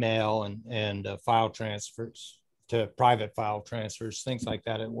doing email and file transfers to private file transfers, things like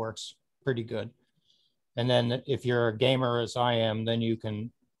that, it works pretty good. And then if you're a gamer as I am, then you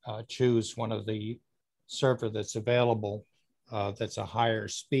can choose one of the server that's available that's a higher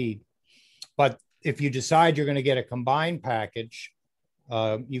speed. But if you decide you're going to get a combined package,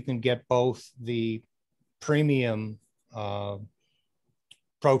 you can get both the premium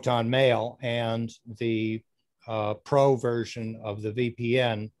Proton Mail and the pro version of the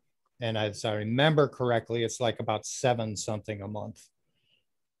VPN. And as I remember correctly, it's like about $7 something a month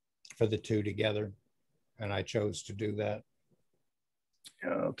for the two together. And I chose to do that.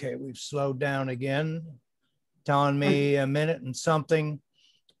 Okay, we've slowed down again, telling me a minute and something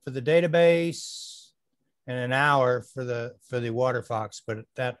for the database and an hour for the WaterFox, but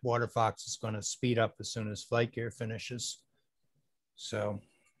that WaterFox is going to speed up as soon as Flight Gear finishes. So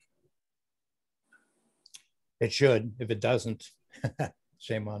it should. If it doesn't,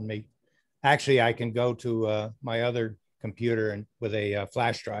 shame on me. Actually, I can go to my other computer and with a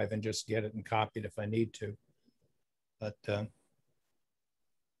flash drive and just get it and copy it if I need to. But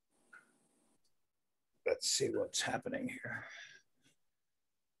let's see what's happening here.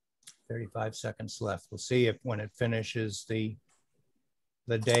 35 seconds left. We'll see if when it finishes the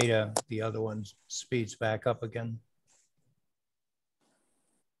data, the other one speeds back up again.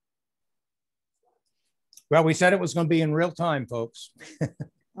 Well, we said it was going to be in real time, folks.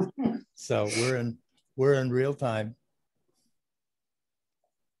 So we're in real time.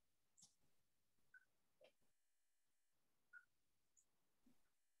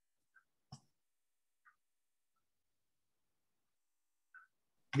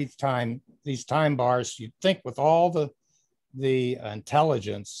 These time bars, you'd think with all the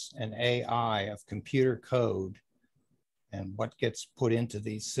intelligence and AI of computer code and what gets put into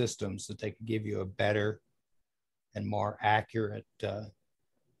these systems, that they could give you a better and more accurate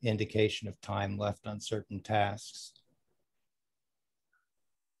indication of time left on certain tasks.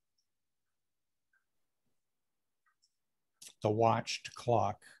 The watched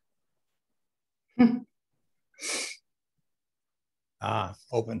clock.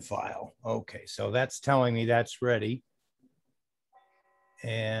 Open file. Okay, so that's telling me that's ready.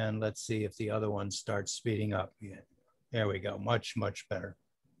 And let's see if the other one starts speeding up. Yeah, there we go. Much, much better.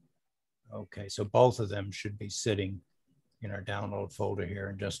 Okay, so both of them should be sitting in our download folder here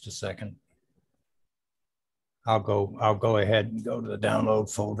in just a second. I'll go ahead and go to the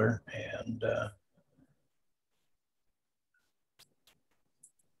download folder and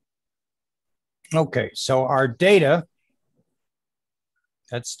okay, so our data,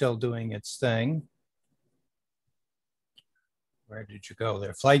 that's still doing its thing. Where did you go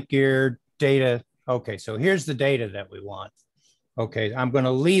there? Flight Gear data. Okay, so here's the data that we want. Okay, I'm going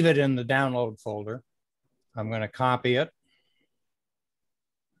to leave it in the download folder. I'm going to copy it.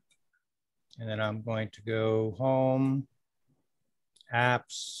 And then I'm going to go home,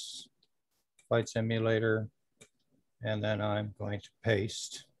 apps, flight simulator, and then I'm going to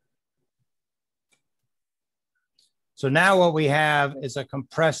paste. So now what we have is a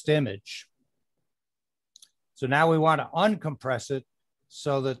compressed image. So now we want to uncompress it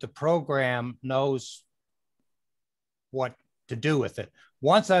so that the program knows what to do with it.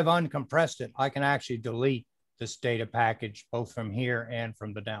 Once I've uncompressed it, I can actually delete this data package both from here and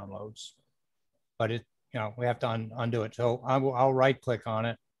from the downloads. But it, we have to undo it. So I'll right click on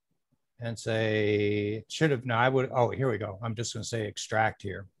it and say, it should have, no, I would, oh, here we go. I'm just going to say extract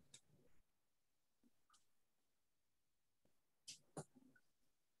here.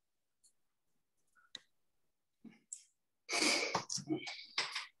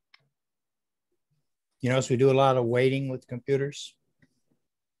 You notice we do a lot of waiting with computers.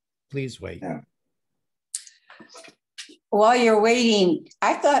 Please wait. Yeah. While you're waiting,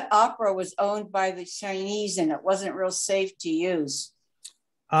 I thought Opera was owned by the Chinese and it wasn't real safe to use.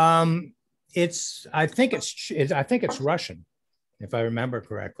 I think it's Russian, if I remember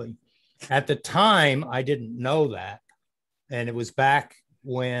correctly. At the time, I didn't know that. And it was back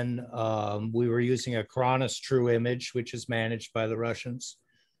when we were using a Kronos True Image, which is managed by the Russians,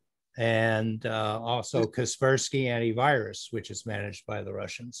 and also Kaspersky Antivirus, which is managed by the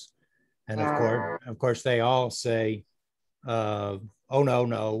Russians. And of course, they all say, "Oh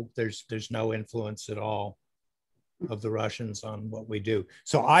no, there's no influence at all of the Russians on what we do."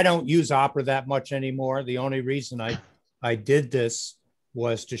 So I don't use Opera that much anymore. The only reason I did this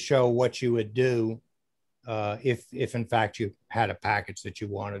was to show what you would do if in fact you had a package that you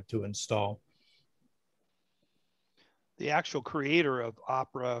wanted to install. The actual creator of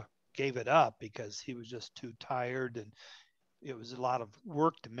Opera gave it up because he was just too tired and it was a lot of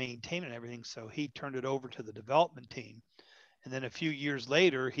work to maintain and everything. So he turned it over to the development team. And then a few years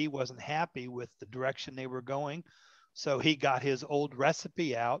later, he wasn't happy with the direction they were going. So he got his old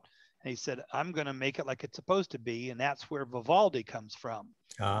recipe out and he said, I'm going to make it like it's supposed to be. And that's where Vivaldi comes from.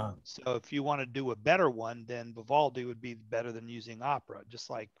 So if you want to do a better one, then Vivaldi would be better than using Opera, just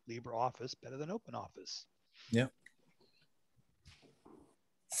like LibreOffice better than OpenOffice. Yeah.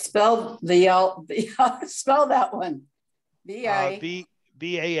 Spell spell that one. V-A-L-B-A-V.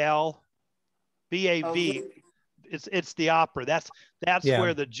 It's the opera. That's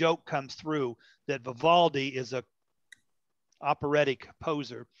where the joke comes through, that Vivaldi is a operatic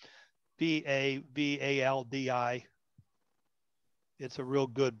composer. V-A-V-A-L-D-I. It's a real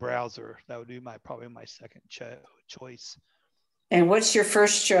good browser. That would be probably my second choice. And what's your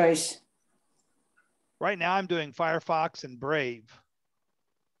first choice? Right now I'm doing Firefox and Brave.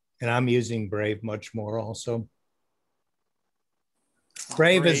 And I'm using Brave much more also.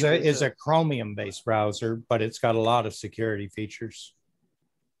 Brave is a Chromium-based browser, but it's got a lot of security features.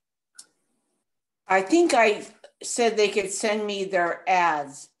 I think I said they could send me their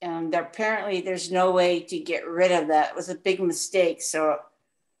ads, and apparently there's no way to get rid of that. It was a big mistake, so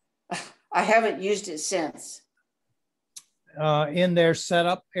I haven't used it since. In their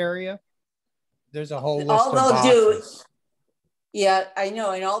setup area, there's a whole list of boxes. Yeah, I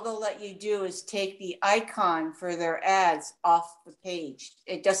know. And all they'll let you do is take the icon for their ads off the page.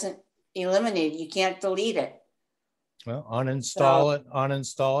 It doesn't eliminate it. You can't delete it. Well, uninstall it,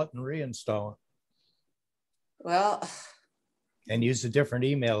 and reinstall it. Well. And use a different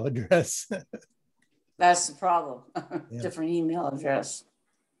email address. That's the problem. Yeah. Different email address.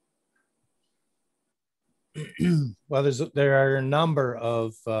 Well, there are a number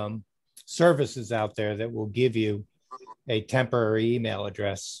of services out there that will give you a temporary email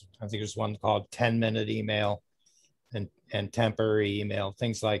address. I think there's one called 10-minute email and temporary email,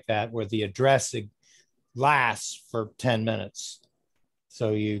 things like that, where the address lasts for 10 minutes.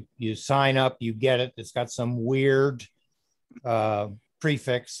 So you sign up, you get it. It's got some weird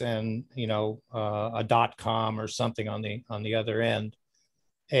prefix and a .com or something on the other end,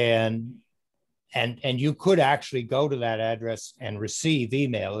 and you could actually go to that address and receive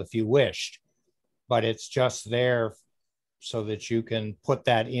email if you wished, but it's just there so that you can put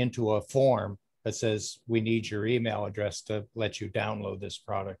that into a form that says, we need your email address to let you download this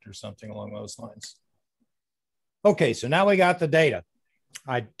product or something along those lines. Okay, so now we got the data.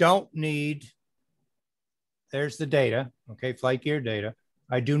 I don't need, there's the data, okay, flight gear data.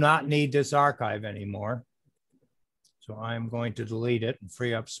 I do not need this archive anymore. So I'm going to delete it and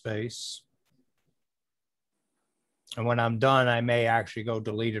free up space. And when I'm done, I may actually go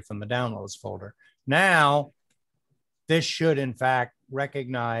delete it from the downloads folder. Now, this should, in fact,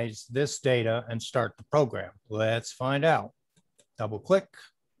 recognize this data and start the program. Let's find out. Double click.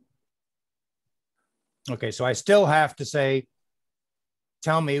 Okay, so I still have to say,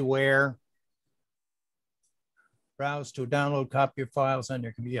 tell me where. Browse to download, copy your files on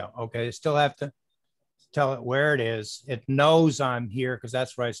your computer. Yeah, okay, I still have to tell it where it is. It knows I'm here because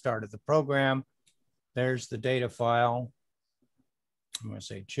that's where I started the program. There's the data file. I'm going to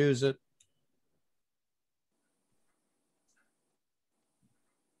say choose it.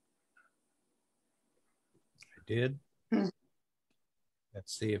 I did.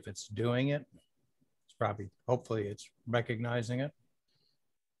 Let's see if it's doing it. It's probably, hopefully it's recognizing it.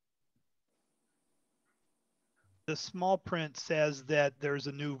 The small print says that there's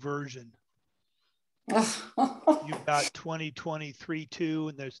a new version. You've got 2023.2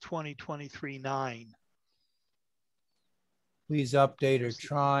 and there's 2023.9. Please update or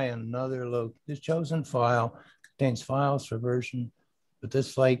try another look. This chosen file contains files for version with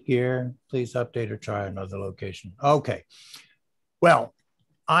this flight gear. Please update or try another location. Okay. Well,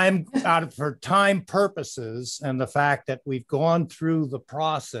 I'm out of, for time purposes and the fact that we've gone through the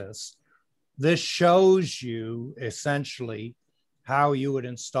process, this shows you essentially how you would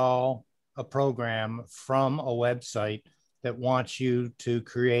install a program from a website that wants you to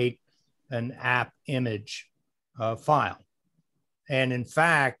create an app image file. And in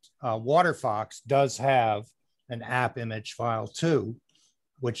fact, WaterFox does have an app image file too,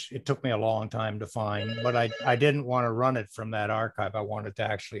 which it took me a long time to find, but I didn't want to run it from that archive. I wanted to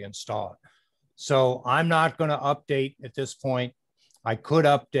actually install it. So I'm not going to update at this point. I could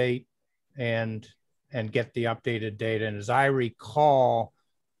update and get the updated data. And as I recall,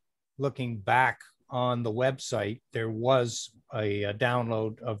 looking back on the website, there was a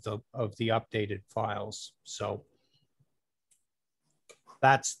download of the updated files. So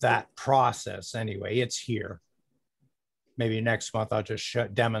that's that process anyway. It's here. Maybe next month I'll just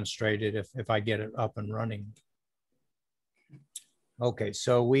demonstrate it if I get it up and running. Okay,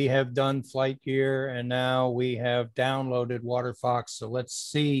 so we have done flight gear and now we have downloaded WaterFox. So let's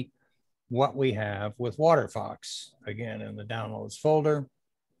see what we have with WaterFox. Again, in the downloads folder.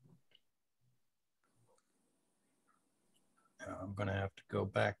 I'm gonna have to go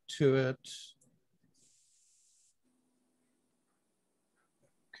back to it.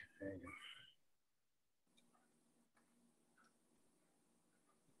 Okay.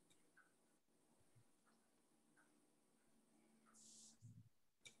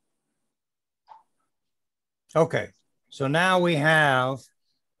 Okay, so now we have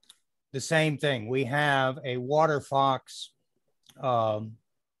the same thing. We have a WaterFox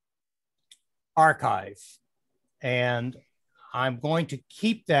archive, and I'm going to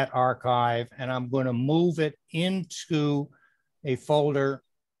keep that archive and I'm going to move it into a folder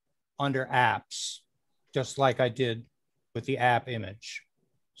under apps, just like I did with the app image.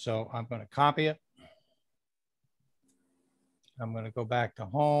 So I'm going to copy it. I'm going to go back to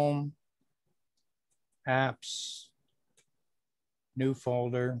home, apps, new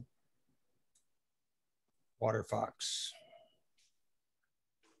folder, WaterFox.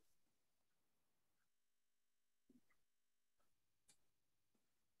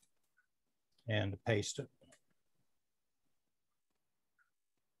 And paste it.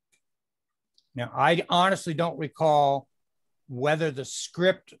 Now, I honestly don't recall whether the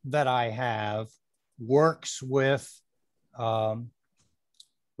script that I have works with WaterFox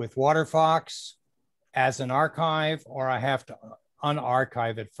as an archive, or I have to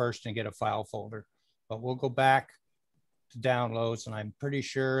unarchive it first and get a file folder. But we'll go back to downloads, and I'm pretty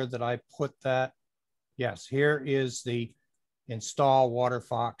sure that I put that. Yes, here is the install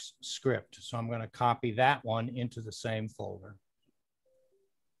WaterFox script. So I'm going to copy that one into the same folder.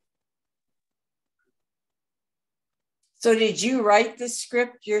 So did you write the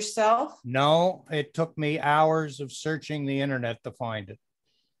script yourself? No, it took me hours of searching the internet to find it.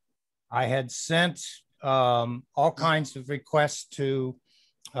 I had sent all kinds of requests to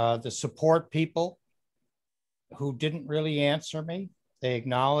the support people who didn't really answer me. They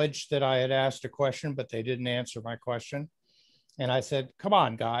acknowledged that I had asked a question, but they didn't answer my question. And I said, come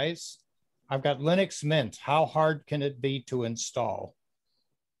on, guys, I've got Linux Mint. How hard can it be to install?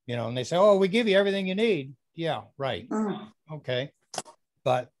 You know, and they say, oh, we give you everything you need. Yeah, right. Okay.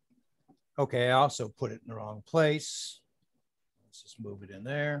 But, okay, I also put it in the wrong place. Let's just move it in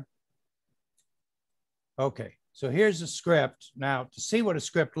there. Okay, so here's the script. Now, to see what a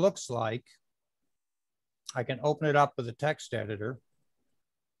script looks like, I can open it up with a text editor.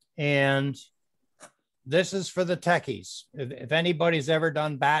 And this is for the techies. If anybody's ever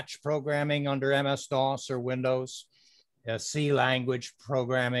done batch programming under MS-DOS or Windows, C language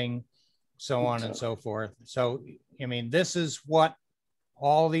programming, so on and so forth. So, I mean, this is what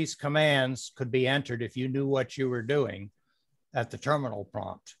all these commands could be entered if you knew what you were doing at the terminal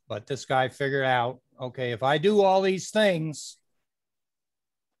prompt. But this guy figured out, okay, if I do all these things,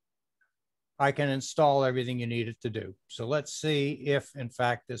 I can install everything you need it to do. So let's see if, in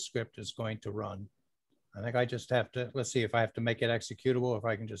fact, this script is going to run. I think I just have to, let's see if I have to make it executable, if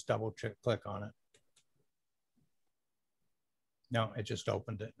I can just double click on it. No, it just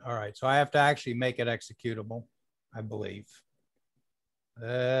opened it. All right, so I have to actually make it executable, I believe.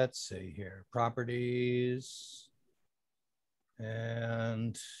 Let's see here, properties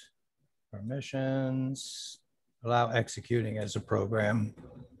and permissions, allow executing as a program.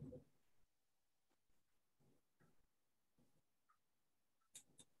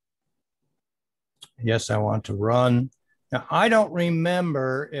 Yes, I want to run. Now, I don't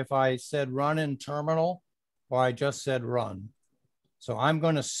remember if I said run in terminal or I just said run. So I'm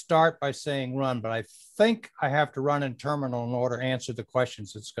going to start by saying run, but I think I have to run in terminal in order to answer the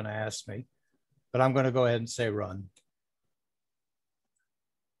questions it's going to ask me. But I'm going to go ahead and say run.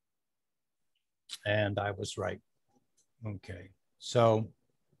 And I was right. Okay, so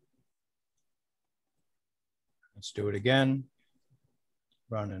let's do it again.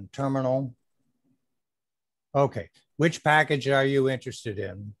 Run in terminal. Okay, which package are you interested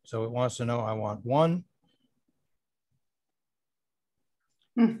in? So it wants to know I want one.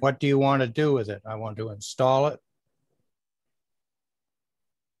 What do you want to do with it? I want to install it.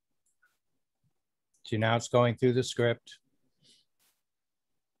 See, now it's going through the script.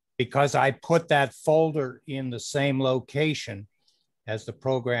 Because I put that folder in the same location as the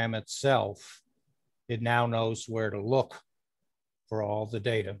program itself, it now knows where to look for all the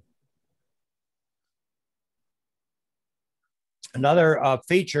data. Another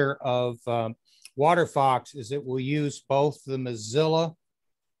feature of WaterFox is it will use both the Mozilla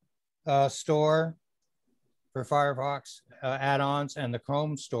store for Firefox add-ons and the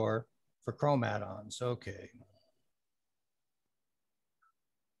Chrome store for Chrome add-ons. Okay.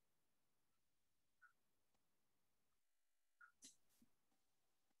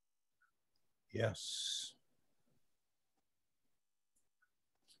 Yes.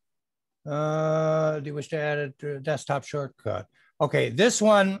 Do you wish to add it to a desktop shortcut? Okay, this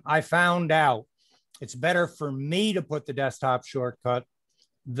one I found out it's better for me to put the desktop shortcut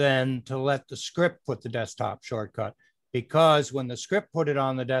than to let the script put the desktop shortcut, because when the script put it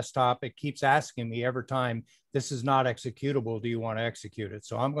on the desktop, it keeps asking me every time, this is not executable, do you want to execute it?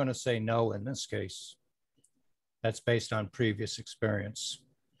 So I'm going to say no in this case. That's based on previous experience.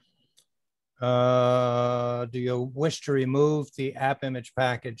 Do you wish to remove the app image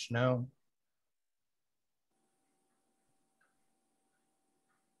package? No.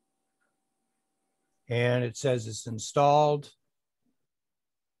 And it says it's installed.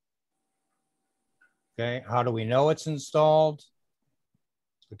 Okay, how do we know it's installed?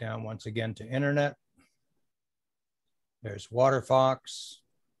 Let's go down once again to Internet. There's WaterFox.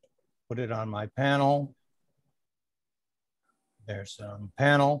 Put it on my panel. There's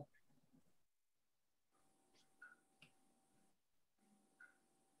panel.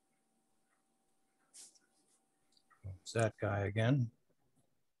 It's that guy again.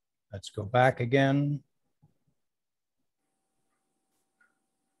 Let's go back again.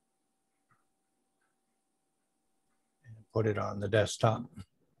 And put it on the desktop.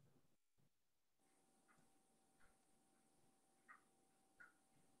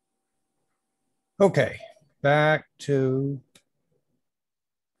 Okay, back to,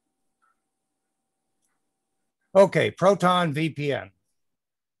 okay, Proton VPN.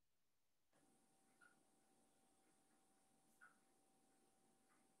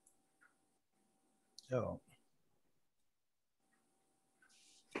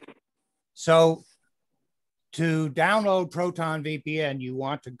 So to download Proton VPN, you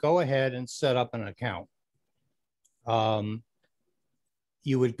want to go ahead and set up an account.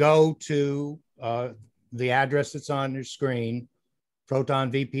 You would go to the address that's on your screen,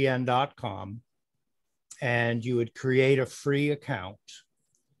 protonvpn.com, and you would create a free account.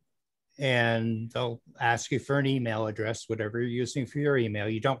 And they'll ask you for an email address, whatever you're using for your email.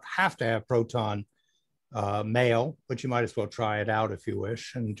 You don't have to have Proton mail, but you might as well try it out if you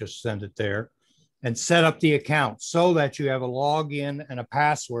wish and just send it there and set up the account so that you have a login and a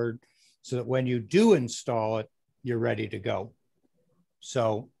password so that when you do install it, you're ready to go.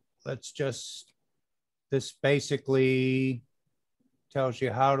 So let's just, this basically tells you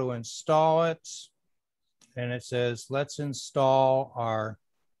how to install it. And it says, let's install our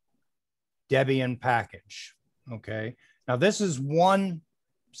Debian package. Okay. Now this is one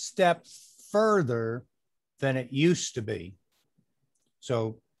step further than it used to be.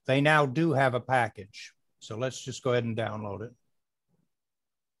 So they now do have a package. So let's just go ahead and download it.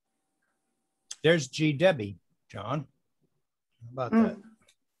 There's GDebi, John. How about that?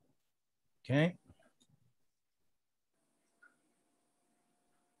 Okay.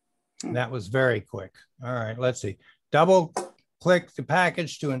 That was very quick. All right, let's see. Double click the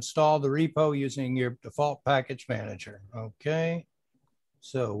package to install the repo using your default package manager. Okay.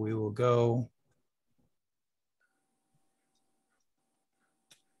 So we will go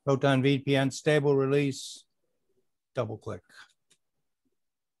Proton VPN stable release, double click.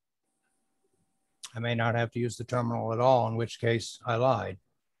 I may not have to use the terminal at all, in which case I lied.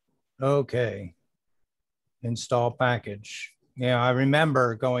 Okay, install package. Yeah, I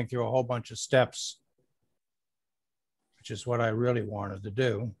remember going through a whole bunch of steps, which is what I really wanted to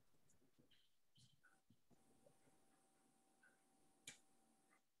do.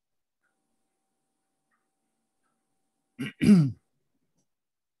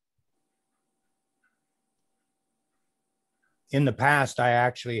 In the past, I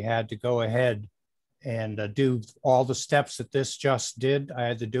actually had to go ahead and do all the steps that this just did. I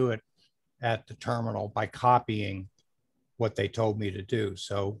had to do it at the terminal by copying what they told me to do.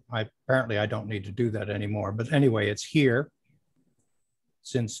 So apparently I don't need to do that anymore. But anyway, it's here.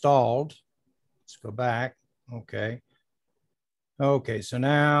 It's installed. Let's go back. Okay. Okay, so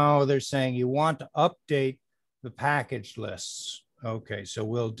now they're saying you want to update the package lists. Okay, so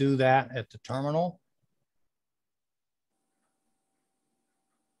we'll do that at the terminal.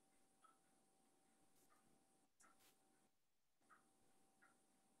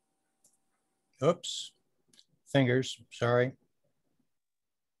 Oops, fingers, sorry.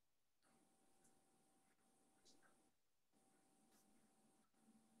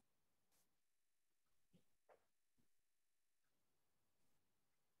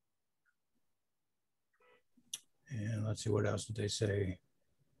 And let's see, what else did they say?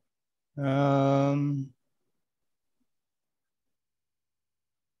 Now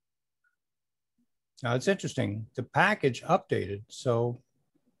it's interesting, the package updated. So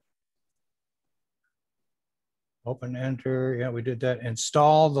open, enter, yeah, we did that.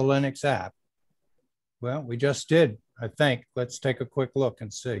 Install the Linux app. Well, we just did, I think. Let's take a quick look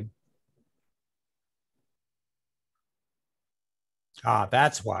and see. Ah,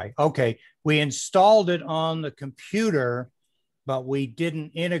 that's why. Okay, we installed it on the computer, but we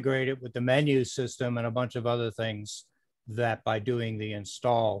didn't integrate it with the menu system and a bunch of other things that by doing the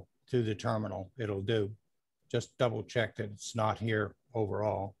install through the terminal, it'll do. Just double check that it's not here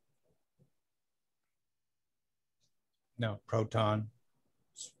overall. No, Proton.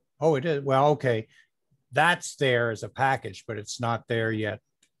 Oh, it is. Well, okay. That's there as a package, but it's not there yet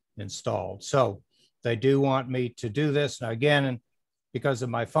installed. So they do want me to do this. Now, again, because of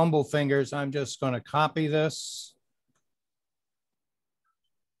my fumble fingers, I'm just going to copy this.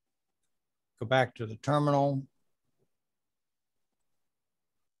 Go back to the terminal.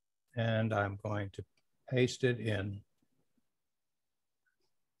 And I'm going to paste it in.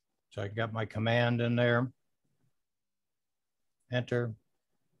 So I got my command in there. Enter.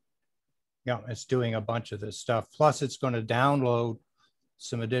 Yeah, it's doing a bunch of this stuff. Plus, it's going to download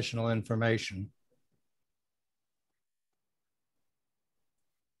some additional information.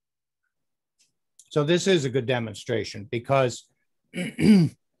 So this is a good demonstration because a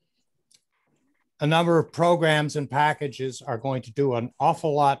number of programs and packages are going to do an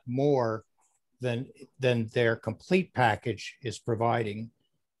awful lot more than their complete package is providing.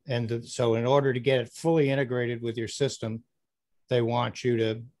 And so in order to get it fully integrated with your system, they want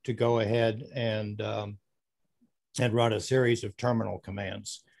you to go ahead and run a series of terminal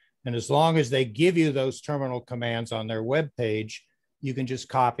commands. And as long as they give you those terminal commands on their web page, you can just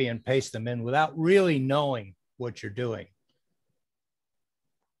copy and paste them in without really knowing what you're doing.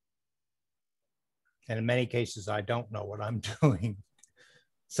 And in many cases, I don't know what I'm doing.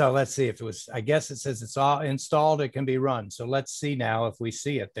 So let's see if it was, I guess it says it's all installed, it can be run. So let's see now if we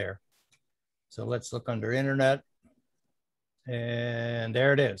see it there. So let's look under Internet. And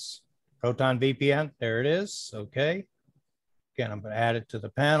there it is. Proton VPN, there it is. Okay. Again, I'm going to add it to the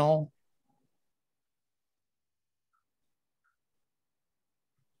panel.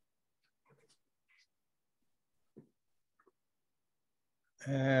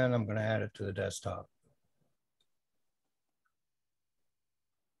 And I'm going to add it to the desktop.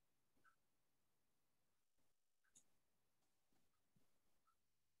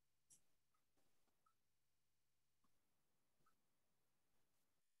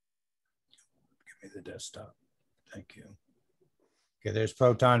 Give me the desktop. Thank you. Okay, there's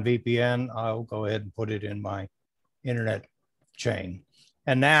Proton VPN. I'll go ahead and put it in my internet chain.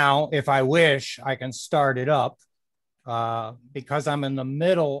 And now, if I wish, I can start it up. Because I'm in the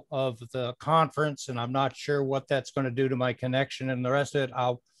middle of the conference and I'm not sure what that's going to do to my connection and the rest of it,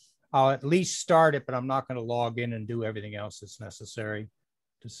 I'll at least start it, but I'm not going to log in and do everything else that's necessary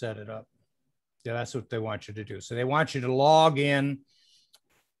to set it up. Yeah, that's what they want you to do. So they want you to log in.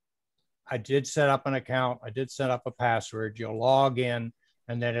 I did set up an account. I did set up a password. You'll log in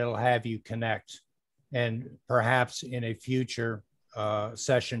and then it'll have you connect. And perhaps in a future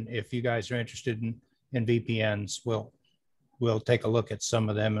session, if you guys are interested in VPNs, we'll take a look at some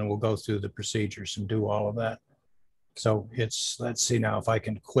of them and we'll go through the procedures and do all of that. So let's see now if I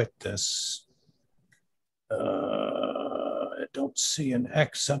can quit this. I don't see an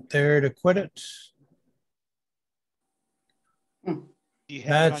X up there to quit it. Do you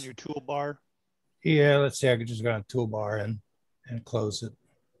have it on your toolbar? Yeah, let's see. I could just go on toolbar and close it.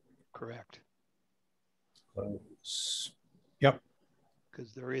 Correct. Close. Yep.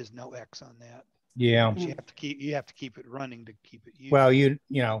 Because there is no X on that. Yeah. But you have to keep it running to keep it used. Well, you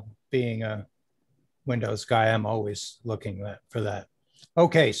know, being a Windows guy, I'm always looking for that.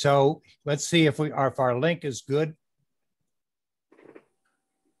 Okay, so let's see if our link is good.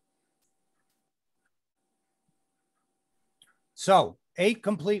 So 8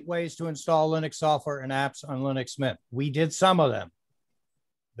 complete ways to install Linux software and apps on Linux Mint. We did some of them.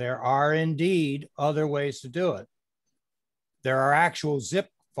 There are indeed other ways to do it. There are actual zip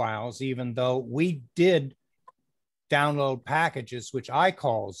files, even though we did download packages, which I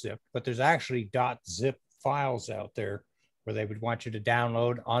call zip, but there's actually .zip files out there where they would want you to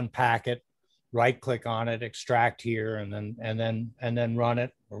download, unpack it, right click on it, extract here, and then run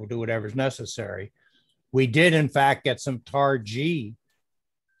it or do whatever's necessary. We did in fact get some tar-G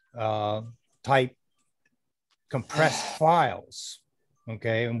type compressed files.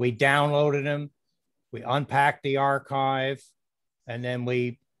 Okay, and we downloaded them, we unpacked the archive, and then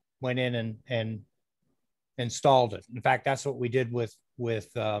we went in and installed it. In fact, that's what we did with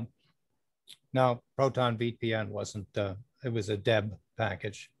no, Proton VPN wasn't, it was a DEB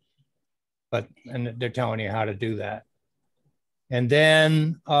package, and they're telling you how to do that. And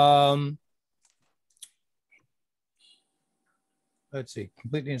then, let's see,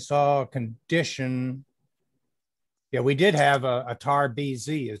 completely install, condition. Yeah, we did have a tar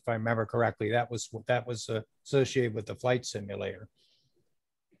BZ, if I remember correctly. That was associated with the flight simulator.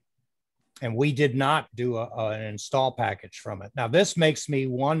 And we did not do an install package from it. Now, this makes me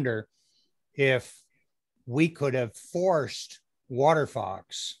wonder if we could have forced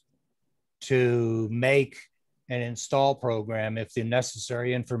WaterFox to make an install program if the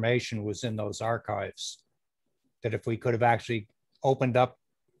necessary information was in those archives. That if we could have actually opened up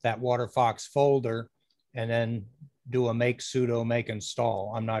that WaterFox folder and then do a make sudo make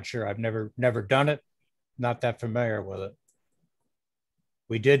install. I'm not sure. I've never done it. Not that familiar with it.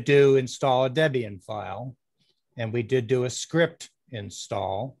 We did do install a Debian file, and we did do a script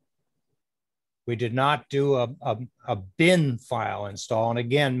install. We did not do a bin file install. And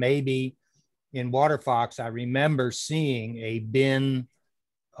again, maybe in WaterFox, I remember seeing a bin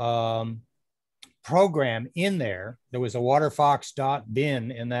program in there. There was a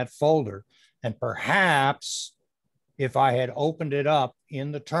waterfox.bin in that folder. And perhaps if I had opened it up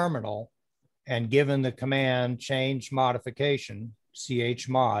in the terminal and given the command change modification,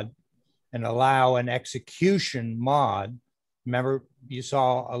 chmod, and allow an execution mod. Remember, you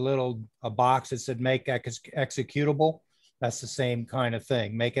saw a box that said make executable. That's the same kind of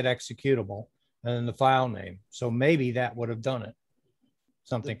thing. Make it executable, and then the file name. So maybe that would have done it.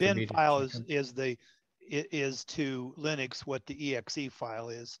 Something. The bin file is to Linux what the exe file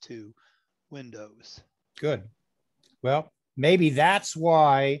is to Windows. Good. Well, maybe that's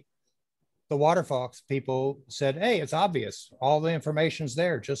why the WaterFox people said, hey, it's obvious. All the information's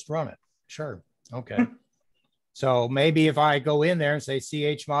there. Just run it. Sure. Okay. So maybe if I go in there and say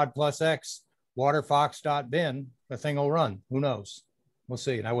chmod plus x waterfox.bin, the thing will run. Who knows? We'll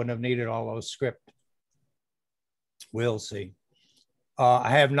see. And I wouldn't have needed all those script. We'll see. I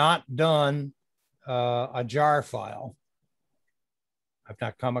have not done a jar file. I've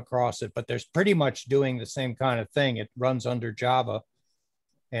not come across it, but there's pretty much doing the same kind of thing. It runs under Java,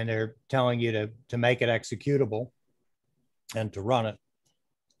 and they're telling you to make it executable and to run it.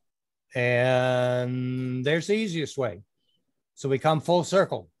 And there's the easiest way. So we come full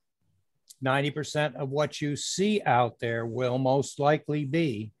circle. 90% of what you see out there will most likely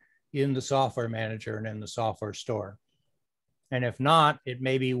be in the software manager and in the software store. And if not, it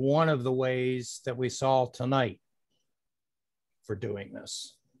may be one of the ways that we saw tonight for doing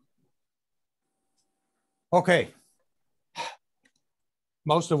this. Okay.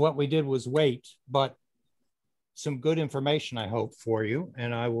 Most of what we did was wait, but some good information, I hope, for you.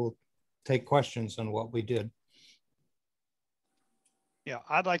 And I will take questions on what we did. Yeah,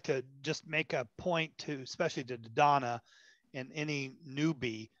 I'd like to just make a point to, especially to Donna and any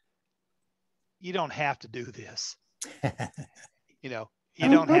newbie, you don't have to do this. You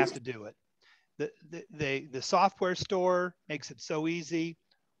don't have to do it. The software store makes it so easy.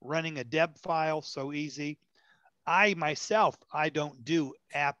 Running a deb file, so easy. I myself, I don't do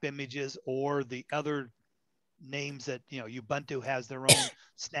app images or the other names that, Ubuntu has their own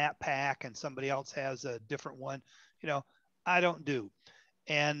snap pack and somebody else has a different one. I don't do.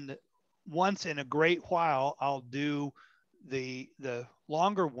 And once in a great while, I'll do the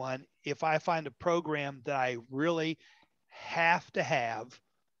longer one if I find a program that I really have to have.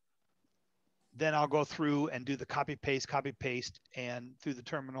 Then I'll go through and do the copy paste and through the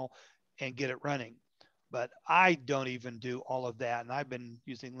terminal and get it running. But I don't even do all of that. And I've been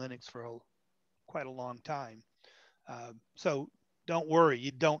using Linux for quite a long time. So don't worry,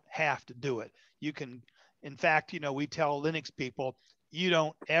 you don't have to do it. You can, in fact, we tell Linux people, you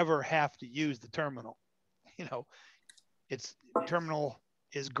don't ever have to use the terminal. Terminal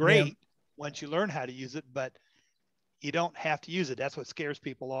is great once you learn how to use it, but you don't have to use it. That's what scares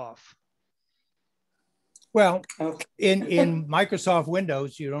people off. Well, in Microsoft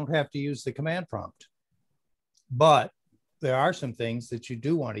Windows, you don't have to use the command prompt, but there are some things that you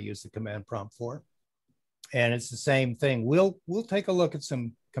do want to use the command prompt for. And it's the same thing. We'll take a look at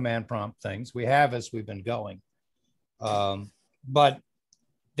some command prompt things we have as we've been going. But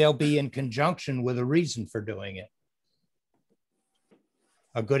they'll be in conjunction with a reason for doing it.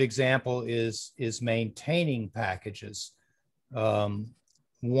 A good example is maintaining packages.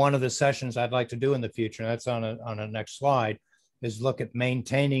 One of the sessions I'd like to do in the future, and that's on a next slide, is look at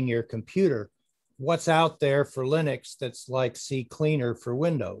maintaining your computer. What's out there for Linux that's like CCleaner for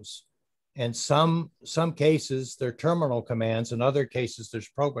Windows? And some cases, they're terminal commands. In other cases, there's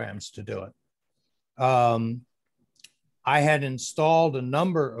programs to do it. I had installed a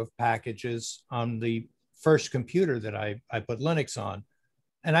number of packages on the first computer that I put Linux on,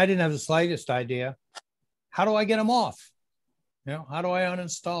 and I didn't have the slightest idea, how do I get them off? You know, how do I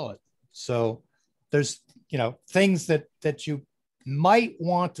uninstall it? So there's, you know, things that you might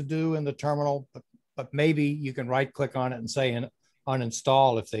want to do in the terminal, but maybe you can right click on it and say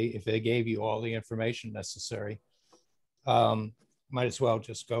uninstall if they gave you all the information necessary. Might as well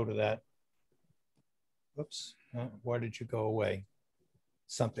just go to that. Whoops, why did you go away?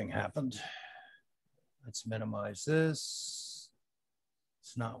 Something happened. Let's minimize this.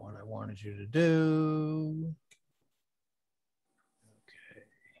 It's not what I wanted you to do. Okay.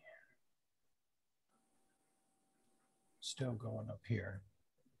 Still going up here.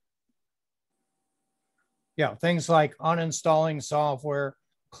 Yeah, things like uninstalling software,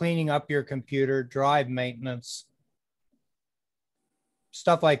 cleaning up your computer, drive maintenance,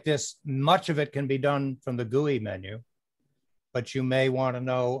 stuff like this. Much of it can be done from the GUI menu, but you may want to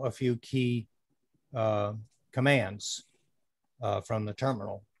know a few key commands from the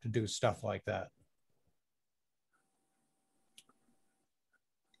terminal to do stuff like that.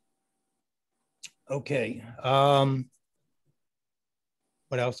 Okay,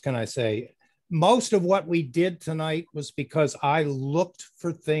 what else can I say? Most of what we did tonight was because I looked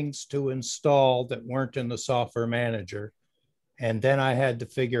for things to install that weren't in the software manager. And then I had to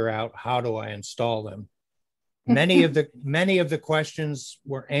figure out, how do I install them? Many of the questions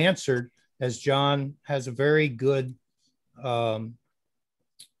were answered, as John has a very good, I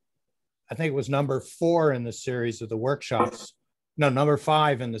think it was number 4 in the series of the workshops. No, number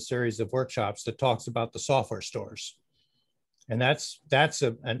 5 in the series of workshops that talks about the software stores. And that's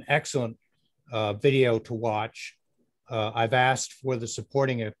an excellent video to watch. I've asked for the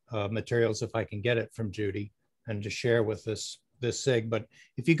supporting materials if I can get it from Judy and to share with this SIG. But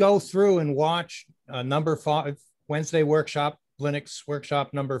if you go through and watch number 5, Wednesday workshop, Linux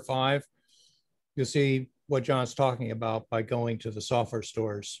workshop number 5, you'll see what John's talking about by going to the software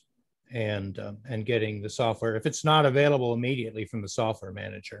stores and getting the software, if it's not available immediately from the software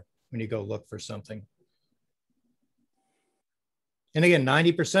manager, when you go look for something. And again,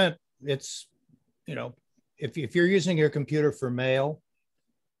 90%, it's, you know, if you're using your computer for mail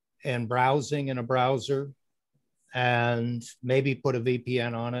and browsing in a browser, and maybe put a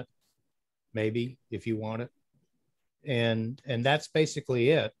VPN on it, maybe if you want it, and that's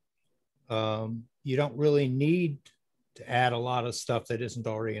basically it. You don't really need to add a lot of stuff that isn't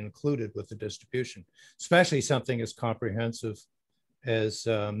already included with the distribution, especially something as comprehensive as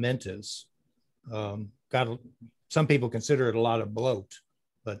Mint is. Some people consider it a lot of bloat,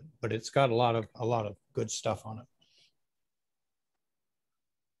 but it's got a lot of good stuff on it.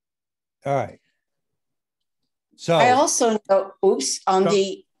 All right. So I also know, on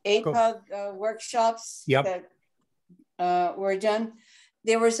the APUG workshops that were done,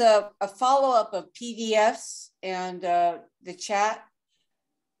 there was a follow-up of PDFs and the chat.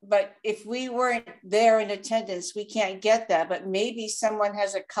 But if we weren't there in attendance, we can't get that. But maybe someone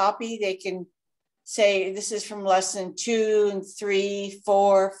has a copy, they can say, this is from lesson 2 and 3,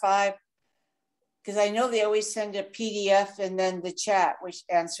 4, 5. Because I know they always send a PDF and then the chat, which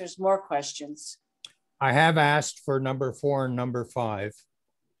answers more questions. I have asked for number 4 and number 5.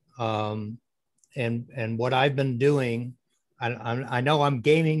 And what I've been doing, I know I'm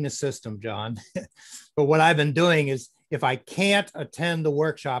gaming the system, John, but what I've been doing is, if I can't attend the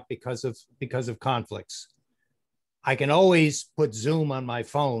workshop because of conflicts, I can always put Zoom on my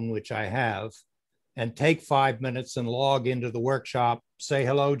phone, which I have, and take 5 minutes and log into the workshop, say,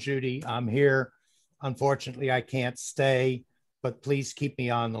 hello, Judy, I'm here. Unfortunately, I can't stay, but please keep me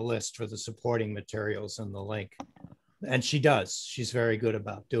on the list for the supporting materials and the link. And she does. She's very good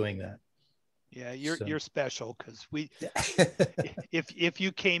about doing that. Yeah, you're special, because if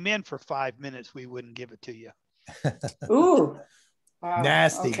you came in for 5 minutes, we wouldn't give it to you. Ooh, wow.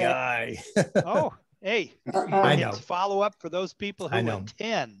 Nasty guy. Oh, hey, I know. It's follow up for those people who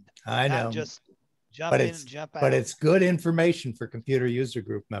attend. I know. Not just jump in and jump out. But it's good information for computer user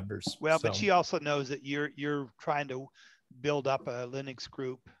group members. Well, but she also knows that you're trying to build up a Linux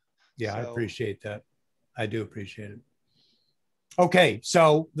group. Yeah, so. I appreciate that. I do appreciate it. Okay,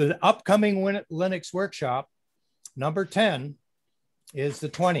 so the upcoming Linux workshop number 10 is the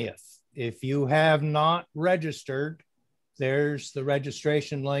 20th. If you have not registered, there's the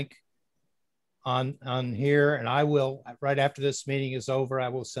registration link on here, and I will, right after this meeting is over, I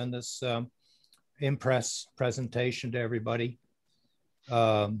will send this Impress presentation to everybody.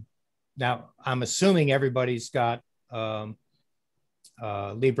 Now, I'm assuming everybody's got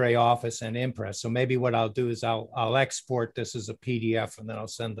LibreOffice and Impress. So maybe what I'll do is I'll export this as a PDF, and then I'll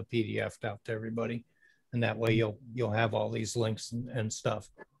send the PDF out to everybody. And that way you'll have all these links and stuff.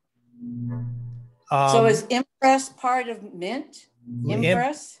 So is Impress part of Mint?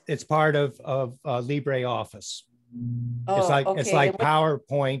 Impress? It's part of LibreOffice. Oh, it's like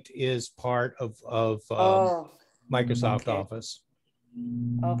PowerPoint is part of Microsoft Office.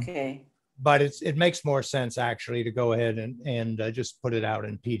 Okay. But it makes more sense actually to go ahead and just put it out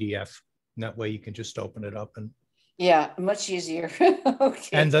in PDF. And that way you can just open it up and much easier. Okay.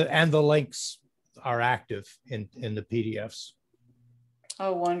 And the links are active in the PDFs.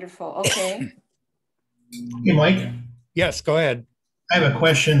 Oh, wonderful. Okay. Hey, Mike. Yes, go ahead. I have a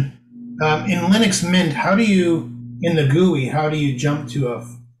question. In Linux Mint, in the GUI, how do you jump to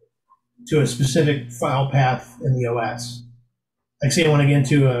a specific file path in the OS? Like, say I want to get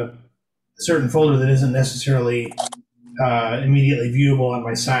into a certain folder that isn't necessarily immediately viewable on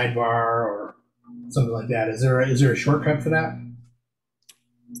my sidebar or something like that. Is there a shortcut for that?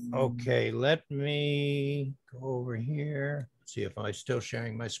 Okay, let me go over here. See if I'm still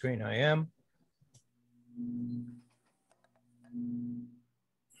sharing my screen. I am.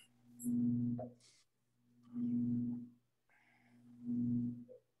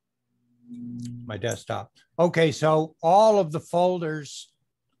 My desktop. Okay, so all of the folders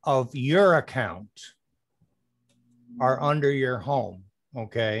of your account are under your home.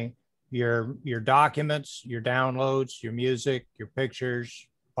 Okay, your documents, your downloads, your music, your pictures,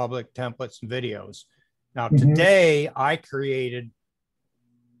 public templates, and videos. Now today I created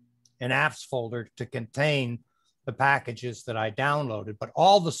an apps folder to contain the packages that I downloaded, but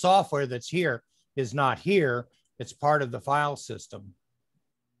all the software that's here is not here. It's part of the file system.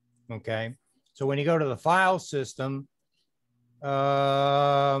 Okay, so when you go to the file system,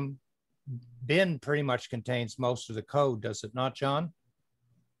 bin pretty much contains most of the code, does it not, John?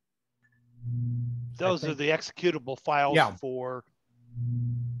 Those are the executable files for.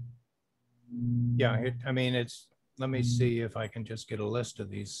 Yeah, I mean, let me see if I can just get a list of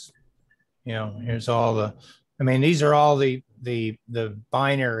these. You know, here's all the, I mean, these are all the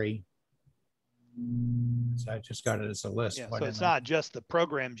binary. So I just got it as a list. Yeah, so it's not just the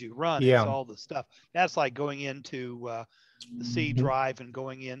programs you run, it's all the stuff. That's like going into the C drive and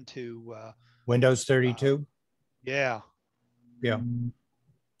going into Windows 32. Yeah.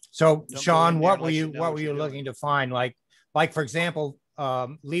 So Sean, what were you looking to find? Like for example,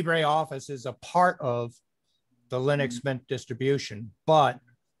 LibreOffice is a part of the Linux Mint distribution, but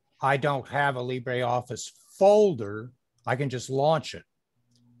I don't have a LibreOffice folder. I can just launch it.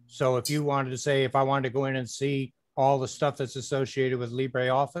 So if you wanted to say, if I wanted to go in and see all the stuff that's associated with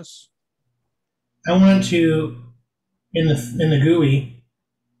LibreOffice, I want to, in the GUI,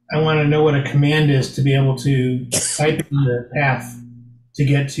 I want to know what a command is to be able to type in the path to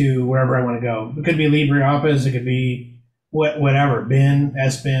get to wherever I want to go. It could be LibreOffice, it could be whatever, bin,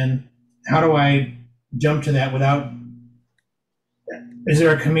 sbin. How do I jump to that without, is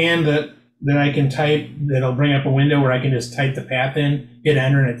there a command that I can type that'll bring up a window where I can just type the path in, hit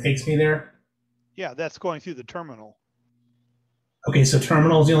enter, and it takes me there? Yeah, that's going through the terminal. Okay, so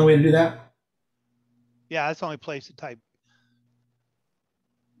terminal is the only way to do that? Yeah, that's the only place to type.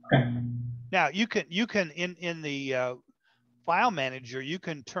 Okay. Now you can in the file manager, you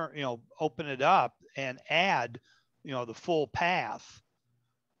can open it up and add, the full path.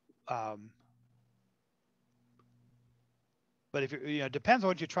 But if it depends on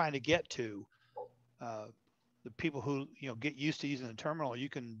what you're trying to get to. The people who get used to using the terminal, you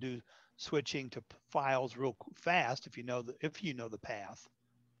can do switching to files real fast if you know the path.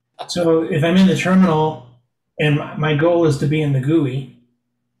 So if I'm in the terminal and my goal is to be in the GUI,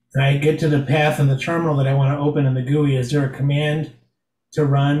 and I get to the path in the terminal that I want to open in the GUI, is there a command to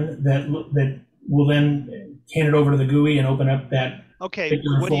run that will then hand it over to the GUI and open up that? Okay,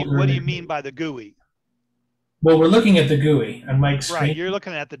 what do you mean by the GUI? Well, we're looking at the GUI on Mike's screen. Right, you're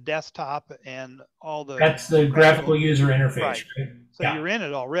looking at the desktop and all the. That's the graphical user interface. Right. So you're in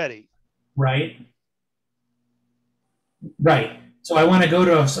it already. Right. Right. So I want to go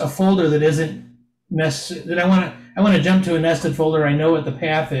to a folder that isn't necessary. That I want to jump to a nested folder. I know what the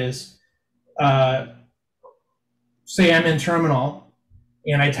path is. Say I'm in terminal,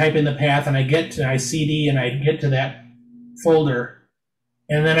 and I type in the path, and I CD, and I get to that folder,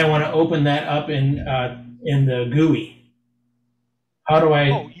 and then I want to open that up in in the GUI. How do I?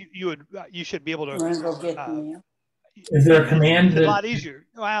 Oh, you should be able to. Go get mail. Is there a command? It's a lot easier.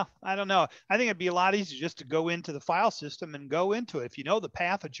 Well, I don't know. I think it'd be a lot easier just to go into the file system and go into it. If you know the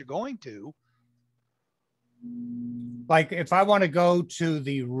path that you're going to. Like if I want to go to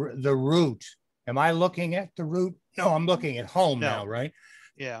the root, am I looking at the root? No, I'm looking at home now, right?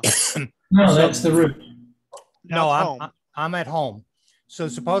 Yeah. No, that's the root. No, I'm at home. So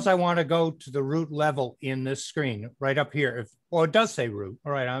suppose I want to go to the root level in this screen right up here. Well, it does say root.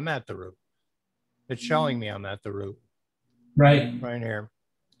 All right, I'm at the root. It's showing me I'm at the root. Right. Right here.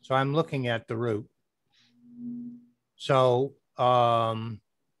 So I'm looking at the root. So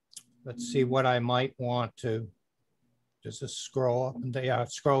let's see what I might want to. Does this scroll up and down? Yeah,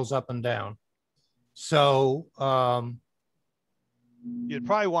 it scrolls up and down. So you'd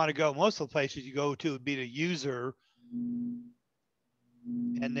probably want to go, most of the places you go to would be the user.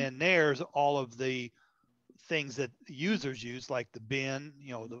 And then there's all of the things that users use, like the bin,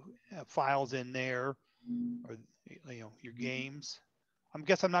 you know, the files in there, or you know, your games. I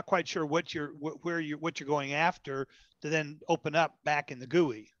guess I'm not quite sure what you're going after to then open up back in the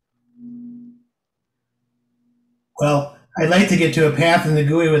GUI. Well, I'd like to get to a path in the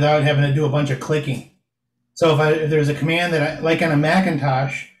GUI without having to do a bunch of clicking. So if there's a command that like on a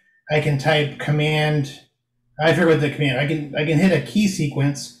Macintosh, I can type command. I forget what the command. I can hit a key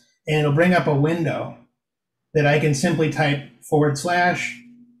sequence and it'll bring up a window that I can simply type /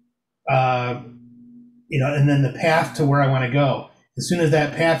 you know, and then the path to where I want to go. As soon as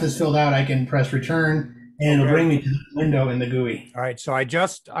that path is filled out, I can press return and it'll bring me to the window in the GUI. All right, so I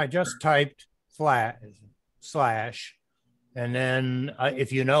just typed / and then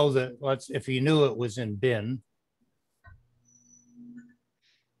if you know that, if you knew it was in bin.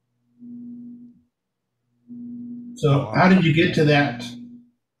 So how did you get to that?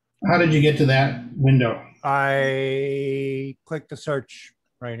 How did you get to that window? I clicked the search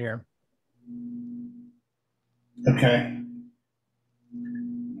right here. Okay.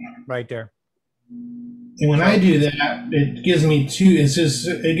 Right there. And when I do that, it gives me two.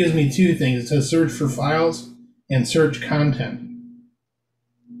 It gives me two things. It says search for files and search content.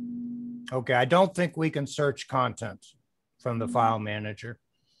 Okay, I don't think we can search content from the file manager.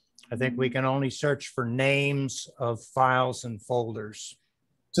 I think we can only search for names of files and folders.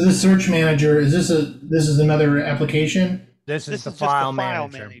 So this search manager, is this another application? This is the file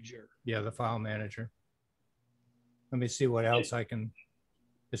manager. Yeah, the file manager. Let me see what else I can,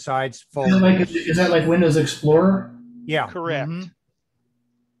 besides folders. Is that like Windows Explorer? Yeah. Correct. Mm-hmm.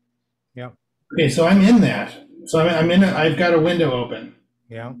 Yeah. Okay, so I'm in that. So I'm in it. I've got a window open.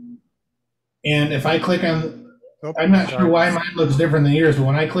 Yeah. And if I click on, I'm not sure why mine looks different than yours, but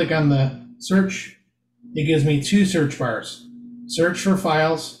when I click on the search, it gives me two search bars: search for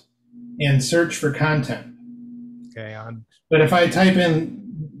files and search for content. Okay. But if I type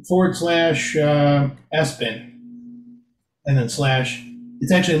in / sbin and then /,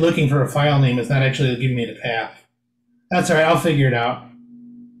 it's actually looking for a file name. It's not actually giving me the path. That's all right. I'll figure it out.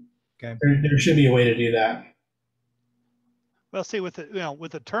 Okay. There should be a way to do that. Well, see, with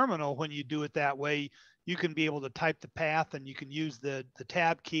the terminal, when you do it that way, you can be able to type the path, and you can use the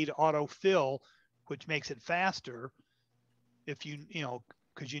tab key to autofill, which makes it faster. If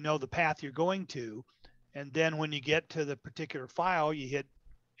because you know the path you're going to, and then when you get to the particular file, you hit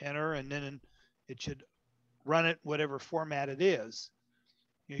enter, and then it should run it whatever format it is.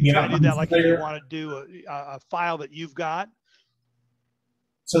 You try to do that like if you want to do a file that you've got.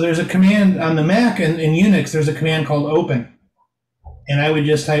 So there's a command on the Mac and in Unix. There's a command called open. And I would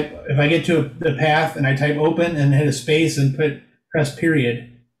just type, if I get to the path and I type open and hit a space and press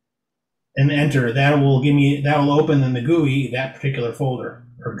period and enter, that will open in the GUI that particular folder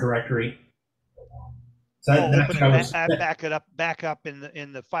or directory. So back up in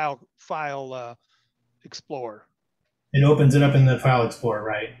the file Explorer. It opens it up in the file Explorer,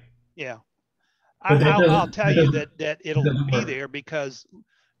 right? Yeah. I'll tell you that it'll be there because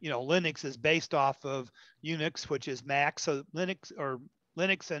Linux is based off of Unix, which is Mac. So Linux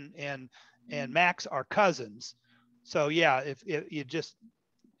and Macs are cousins. So yeah, if you just,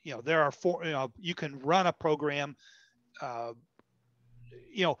 there are you can run a program.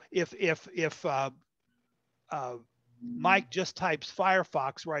 If Mike just types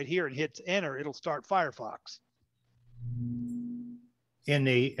Firefox right here and hits enter, it'll start Firefox. In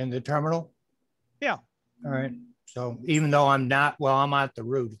the terminal? Yeah. All right. So even though I'm at the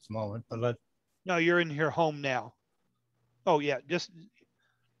root at the moment, but no, you're in your home now. Oh yeah, just.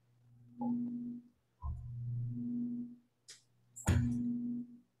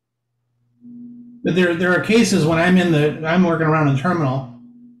 But there are cases when I'm working around in the terminal,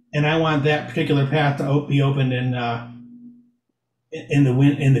 and I want that particular path to be opened in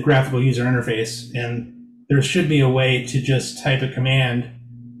the graphical user interface. And there should be a way to just type a command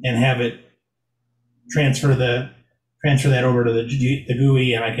and have it transfer that over to the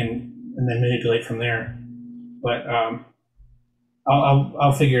GUI, and I can then manipulate from there. But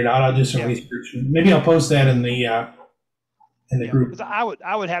I'll figure it out. I'll do some research. Maybe I'll post that in the group. I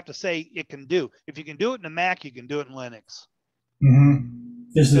would have to say it can do. If you can do it in a Mac, you can do it in Linux. Mm-hmm.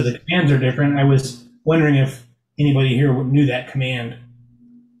 Just the commands are different. I was wondering if anybody here knew that command.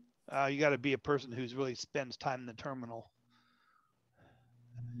 You got to be a person who's really spends time in the terminal.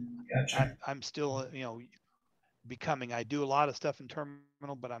 Gotcha. I'm still, becoming. I do a lot of stuff in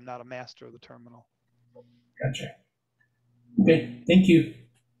terminal, but I'm not a master of the terminal. Gotcha. Okay, thank you.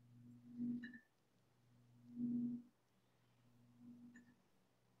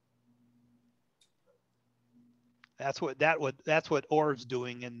 That's what Orv's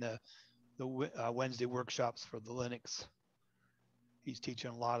doing in the Wednesday workshops for the Linux. He's teaching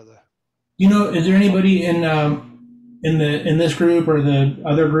a lot of the. Is there anybody in this group or the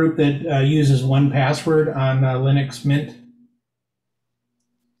other group that uses 1Password on Linux Mint?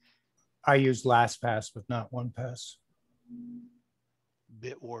 I use LastPass, but not 1Pass.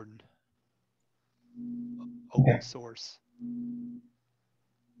 Bitwarden. Open source.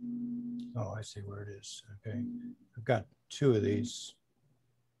 Oh, I see where it is. Okay. I've got 2 of these.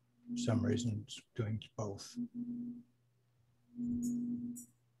 For some reason, it's doing both.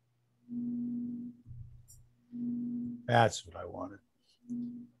 That's what I wanted.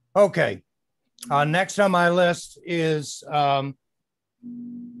 Okay. Next on my list is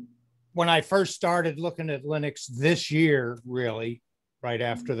when I first started looking at Linux this year, really, right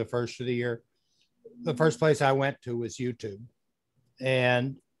after the first of the year, the first place I went to was YouTube.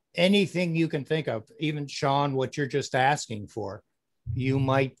 And anything you can think of, even Sean, what you're just asking for, you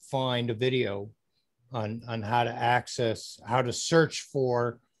might find a video on how to access, how to search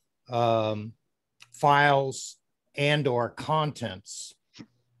for files and or contents,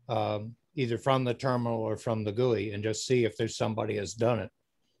 either from the terminal or from the GUI, and just see if there's somebody has done it.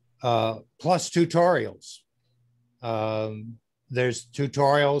 Plus tutorials. There's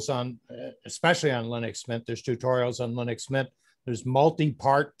tutorials on, especially on Linux Mint, there's tutorials on Linux Mint. There's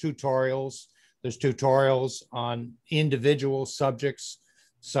multi-part tutorials. There's tutorials on individual subjects,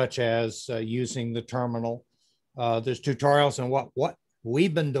 such as using the terminal. There's tutorials on what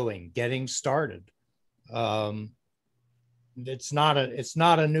we've been doing, getting started. It's not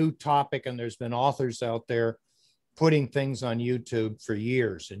a new topic, and there's been authors out there putting things on YouTube for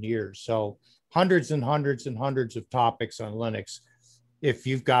years and years. So hundreds and hundreds and hundreds of topics on Linux. If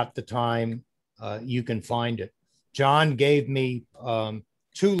you've got the time, you can find it. John gave me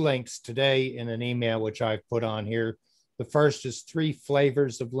 2 links today in an email, which I've put on here. The first is 3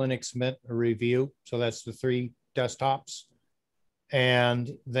 flavors of Linux Mint, a review. So that's the 3 desktops.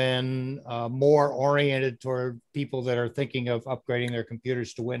 And then more oriented toward people that are thinking of upgrading their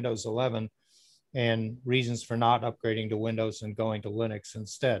computers to Windows 11 and reasons for not upgrading to Windows and going to Linux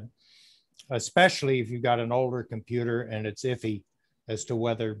instead, especially if you've got an older computer and it's iffy as to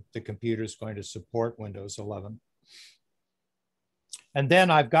whether the computer is going to support Windows 11. And then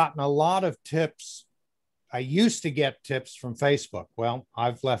I've gotten a lot of tips. I used to get tips from Facebook. Well,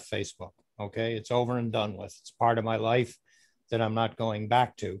 I've left Facebook. Okay, it's over and done with. It's part of my life that I'm not going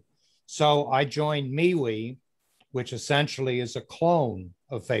back to. So I joined MeWe, which essentially is a clone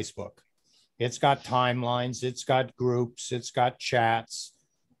of Facebook. It's got timelines, it's got groups, it's got chats,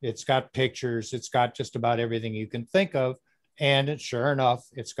 it's got pictures, it's got just about everything you can think of. And sure enough,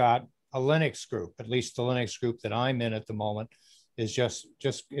 it's got a Linux group, at least the Linux group that I'm in at the moment is just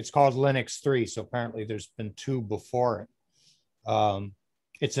it's called Linux 3. So apparently there's been 2 before it.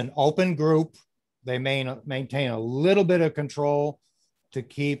 It's an open group. They maintain a little bit of control to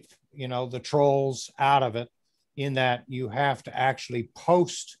keep, the trolls out of it, in that you have to actually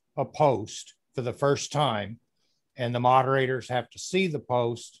post a post for the first time, and the moderators have to see the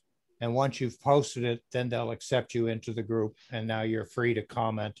post. And once you've posted it, then they'll accept you into the group, and now you're free to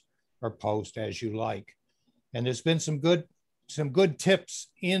comment or post as you like. And there's been some good tips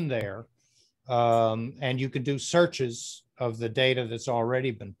in there, and you can do searches of the data that's already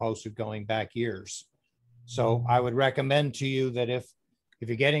been posted going back years. So I would recommend to you that if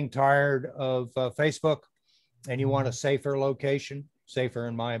you're getting tired of Facebook and you want a safer location, safer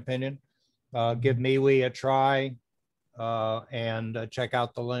in my opinion, give MeWe a try and check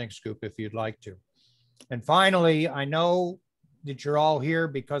out the Linux group if you'd like to. And finally, I know that you're all here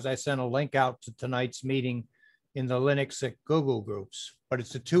because I sent a link out to tonight's meeting in the Linux at Google groups, but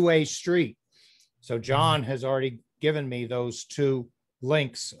it's a 2-way street. So John has already given me those 2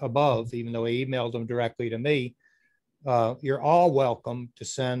 links above, even though he emailed them directly to me, you're all welcome to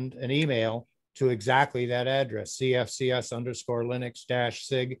send an email to exactly that address,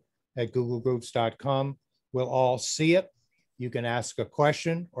 cfcs_linux-sig@googlegroups.com. We'll all see it. You can ask a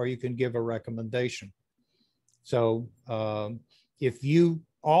question or you can give a recommendation. So if you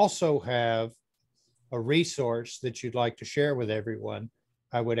also have a resource that you'd like to share with everyone,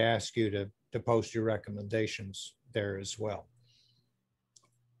 I would ask you to post your recommendations there as well.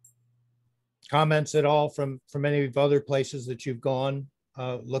 Comments at all from any of the other places that you've gone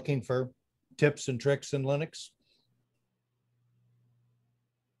looking for tips and tricks in Linux?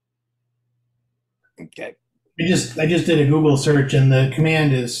 Okay. I just did a Google search and the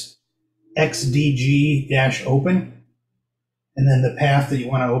command is xdg-open, and then the path that you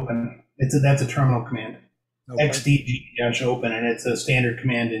want to open. That's a terminal command. Okay. xdg-open, and it's a standard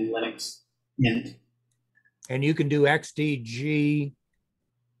command in Linux Mint. And you can do xdg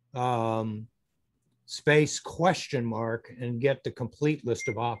space question mark and get the complete list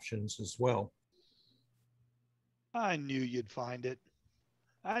of options as well. I knew you'd find it.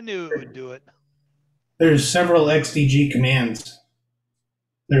 I knew it would do it. There's several xdg commands.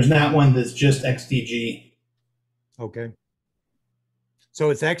 There's not one that's just xdg. Okay. So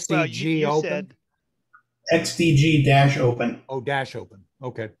it's xdg you open? Said, xdg-open. Oh, dash open.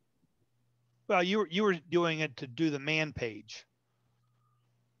 Okay. Well, you were doing it to do the man page.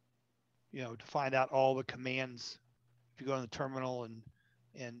 You know, to find out all the commands. If you go in the terminal and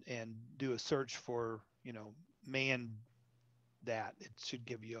do a search for, you know, man that, it should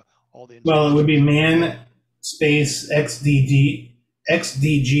give you all the Well, it would be man space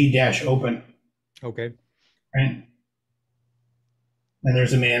xdg-open. Okay. Right. And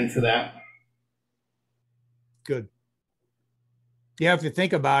there's a man for that. Good. Yeah, if you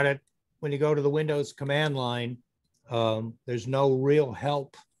think about it, when you go to the Windows command line, there's no real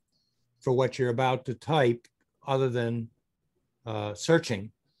help for what you're about to type other than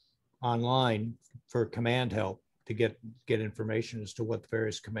searching online for command help to get information as to what the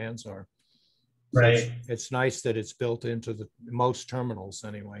various commands are. Right. So it's nice that it's built into the most terminals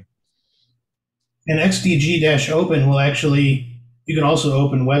anyway. And xdg-open will actually, you can also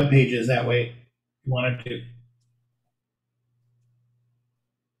open web pages that way if you wanted to.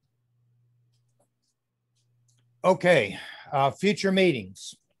 Okay, future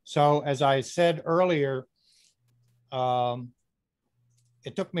meetings. So as I said earlier, it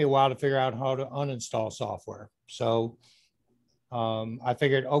took me a while to figure out how to uninstall software. So I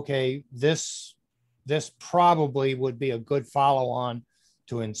figured, okay, this probably would be a good follow-on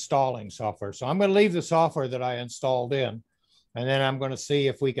to installing software. So I'm going to leave the software that I installed in, and then I'm going to see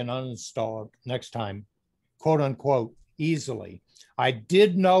if we can uninstall it next time, quote unquote, easily. I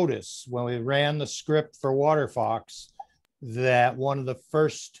did notice when we ran the script for WaterFox that one of the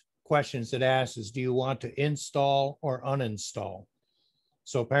first questions it asks is, do you want to install or uninstall?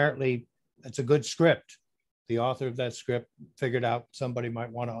 So apparently it's a good script. The author of that script figured out somebody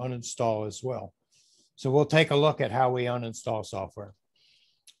might want to uninstall as well. So we'll take a look at how we uninstall software.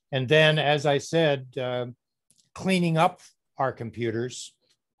 And then, as I said, cleaning up our computers.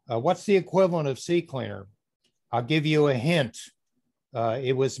 What's the equivalent of CCleaner? I'll give you a hint.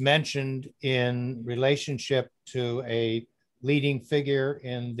 It was mentioned in relationship to a leading figure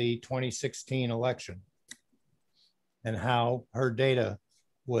in the 2016 election and how her data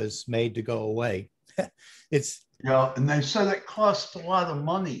was made to go away. Yeah, and they said it costs a lot of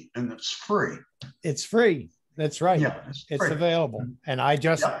money and it's free. It's free. That's right. Yeah, it's available. And I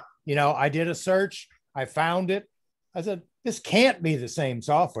just, you know, I did a search. I found it. I said, this can't be the same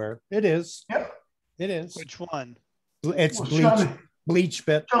software. It is. Yep. It is. Which one? It's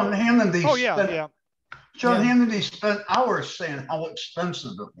BleachBit. John Hannity. Oh, yeah. John Hannity spent hours saying how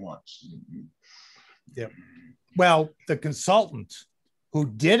expensive it was. Yeah. Well, the consultant who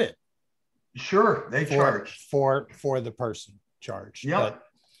did it. Sure, they charged for the person charged. Yeah.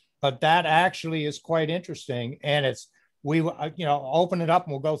 But that actually is quite interesting. And it's, you know, open it up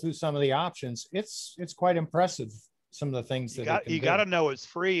and we'll go through some of the options. It's quite impressive. Some of the things that you got to know it's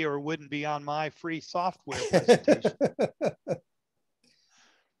free or it wouldn't be on my free software presentation.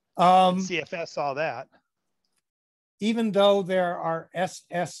 CFS saw that. Even though there are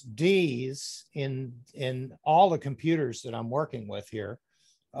SSDs in all the computers that I'm working with here,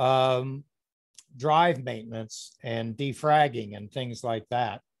 drive maintenance and defragging and things like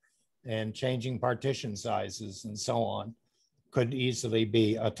that, and changing partition sizes and so on could easily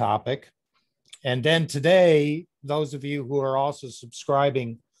be a topic. And then today, those of you who are also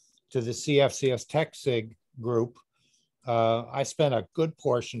subscribing to the CFCS TechSig group, I spent a good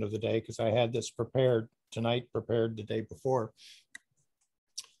portion of the day, because I had this prepared tonight, prepared the day before,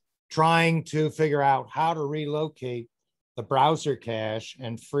 trying to figure out how to relocate the browser cache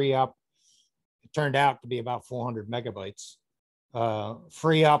and free up, it turned out to be about 400 megabytes,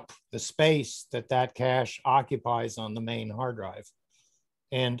 free up the space that cache occupies on the main hard drive.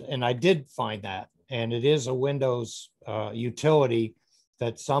 And I did find that, and it is a Windows utility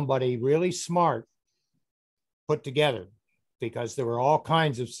that somebody really smart put together, because there were all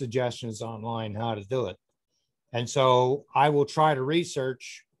kinds of suggestions online how to do it. And so I will try to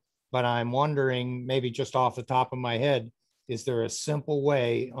research, but I'm wondering, maybe just off the top of my head, is there a simple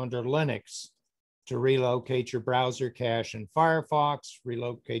way under Linux to relocate your browser cache in Firefox,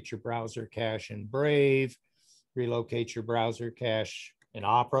 relocate your browser cache in Brave, relocate your browser cache in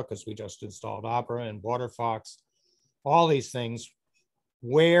Opera, because we just installed Opera, and WaterFox, all these things.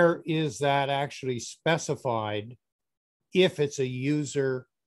 Where is that actually specified if it's a user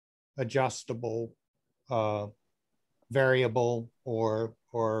adjustable variable or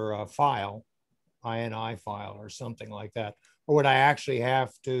file, INI file or something like that? Or would I actually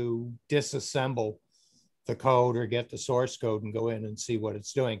have to disassemble the code or get the source code and go in and see what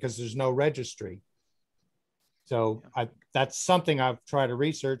it's doing? Because there's no registry. So that's something I've tried to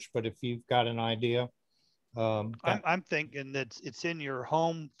research, but if you've got an idea. I'm thinking that it's in your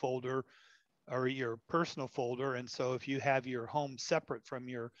home folder or your personal folder. And so if you have your home separate from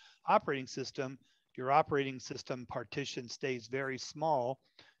your operating system partition stays very small,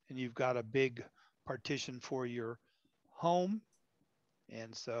 and you've got a big partition for your home.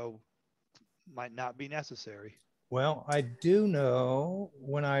 And so might not be necessary. Well, I do know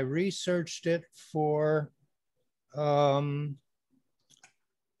when I researched it for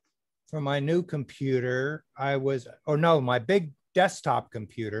my new computer, my big desktop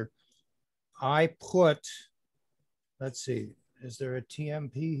computer, I put, let's see, is there a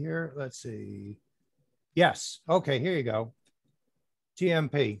TMP here? Let's see. Yes, okay, here you go.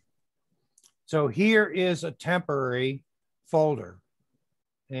 TMP. So here is a temporary folder.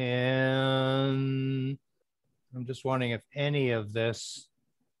 And I'm just wondering if any of this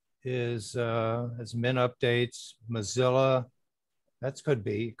is has min updates, Mozilla. That could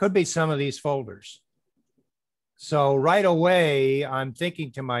be some of these folders. So right away, I'm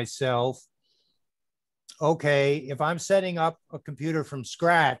thinking to myself, okay, if I'm setting up a computer from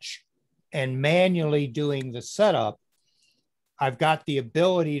scratch and manually doing the setup, I've got the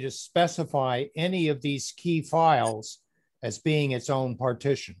ability to specify any of these key files as being its own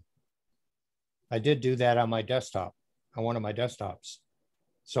partition. I did do that on my desktop, on one of my desktops.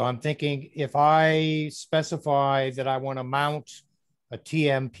 So I'm thinking if I specify that I want to mount a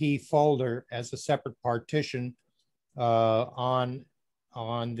TMP folder as a separate partition on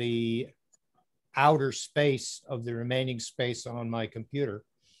the outer space of the remaining space on my computer,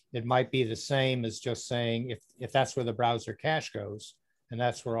 it might be the same as just saying if that's where the browser cache goes and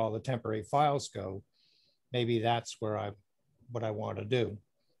that's where all the temporary files go, maybe that's where what I want to do.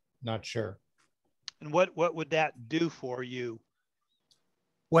 Not sure. And what would that do for you?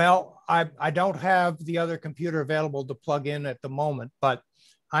 Well, I don't have the other computer available to plug in at the moment, but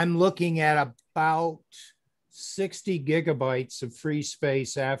I'm looking at about 60 gigabytes of free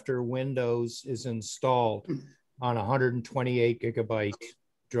space after Windows is installed on a 128 gigabyte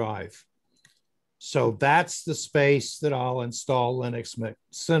drive. So that's the space that I'll install Linux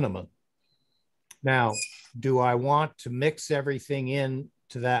Cinnamon. Now, do I want to mix everything in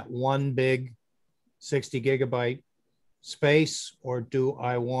to that one big 60 gigabyte space, or do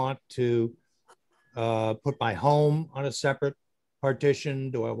I want to put my home on a separate partition?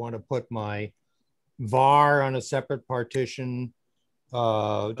 Do I want to put my var on a separate partition? Do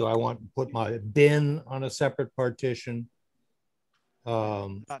I want to put my bin on a separate partition?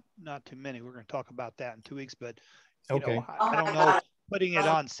 Not too many. We're going to talk about that in 2 weeks, but you okay. know, I don't know, putting it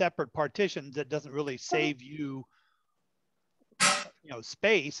on separate partitions, that doesn't really save you,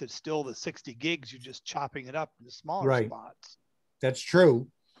 space. It's still the 60 gigs. You're just chopping it up into smaller spots. That's true.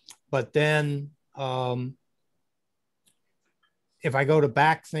 But then if I go to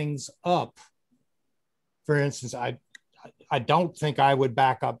back things up, for instance, I don't think I would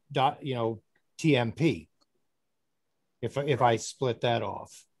back up, TMP. If I split that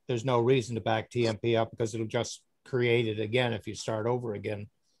off, there's no reason to back TMP up because it'll just create it again if you start over again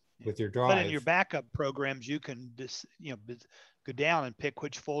with your drive. But in your backup programs, you can just, go down and pick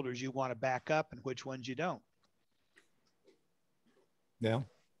which folders you want to back up and which ones you don't. Yeah.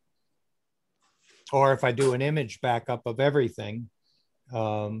 Or if I do an image backup of everything,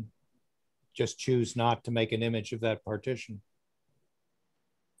 just choose not to make an image of that partition.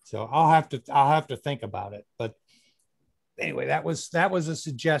 So I'll have to think about it. But anyway, that was a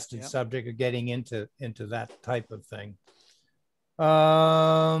suggested subject of getting into that type of thing.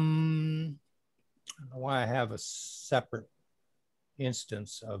 I don't know why I have a separate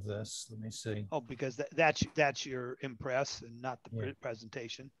instance of this. Let me see. Oh, because that's your Impress and not the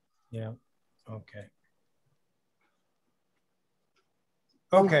presentation. Yeah. Okay.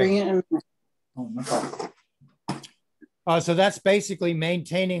 Okay. So that's basically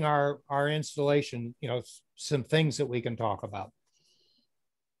maintaining our installation, you know, some things that we can talk about.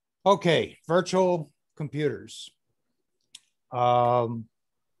 Okay, virtual computers.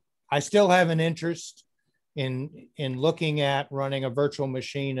 I still have an interest in looking at running a virtual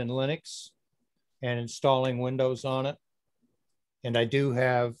machine in Linux and installing Windows on it. And I do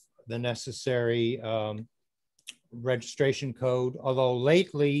have the necessary registration code, although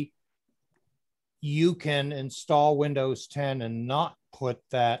lately you can install Windows 10 and not put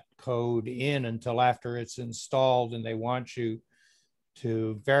that code in until after it's installed, and they want you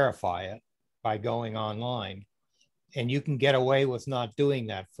to verify it by going online. And you can get away with not doing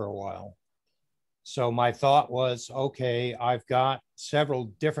that for a while. So my thought was, okay, I've got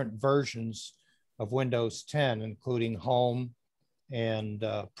several different versions of Windows 10, including Home and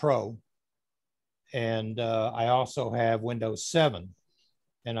Pro. And I also have Windows 7,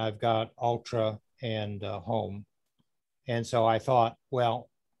 and I've got Ultra and Home. And so I thought, well,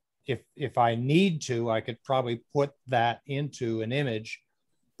 if I need to, I could probably put that into an image,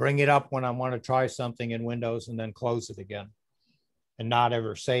 bring it up when I want to try something in Windows, and then close it again and not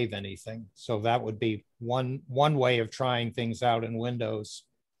ever save anything. So that would be one way of trying things out in Windows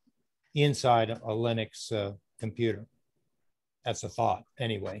inside a Linux computer. That's a thought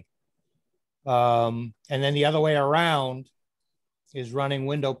anyway. And then the other way around is running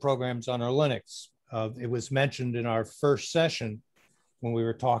window programs on our Linux. It was mentioned in our first session when we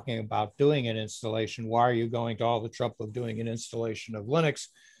were talking about doing an installation. Why are you going to all the trouble of doing an installation of Linux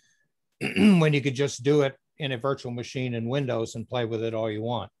when you could just do it in a virtual machine in Windows and play with it all you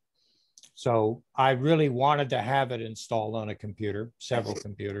want? So I really wanted to have it installed on a computer, several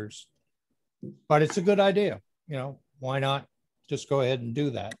computers, but it's a good idea. You know, why not just go ahead and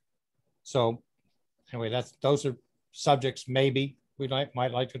do that? So anyway, those are subjects maybe we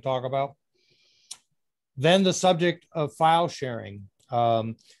might like to talk about. Then the subject of file sharing.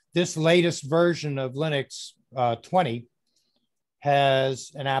 This latest version of Linux 20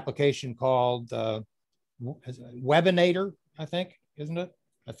 has an application called Webinator, I think, isn't it?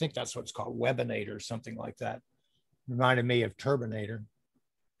 I think that's what it's called, Webinator, something like that. Reminded me of Turbinator.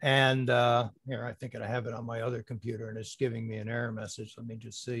 And here, I think I have it on my other computer and it's giving me an error message. Let me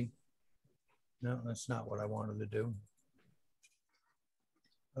just see. No, that's not what I wanted to do.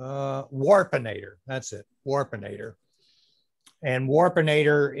 Warpinator, that's it, Warpinator. And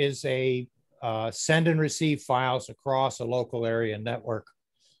Warpinator is a send and receive files across a local area network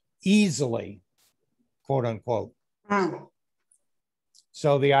easily, quote unquote.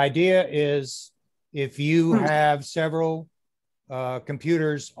 So the idea is if you have several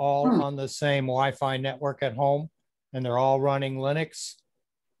computers all on the same Wi-Fi network at home and they're all running Linux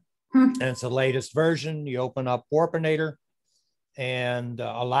and it's the latest version, you open up Warpinator and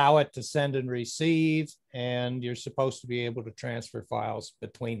allow it to send and receive, and you're supposed to be able to transfer files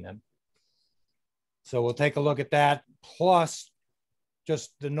between them. So we'll take a look at that, plus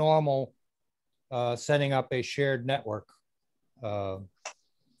just the normal setting up a shared network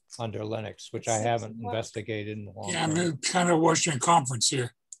under Linux, which I haven't investigated in a long time. I'm kind of watching a conference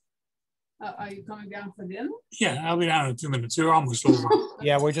here. Are you coming down for dinner? Yeah, I'll be down in 2 minutes. We're almost over.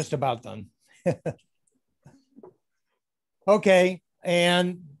 Yeah, we're just about done. Okay,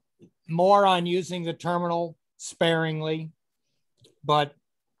 and more on using the terminal sparingly, but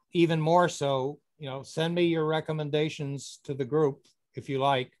even more so, you know, send me your recommendations to the group if you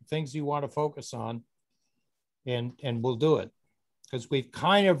like, things you want to focus on, and we'll do it. Because we've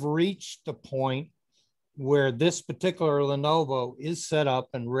kind of reached the point where this particular Lenovo is set up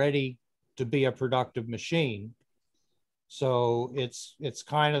and ready to be a productive machine. So it's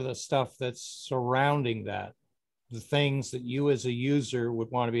kind of the stuff that's surrounding that, the things that you as a user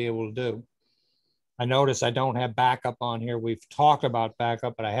would want to be able to do. I notice I don't have backup on here. We've talked about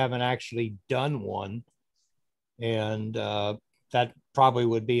backup, but I haven't actually done one. And that probably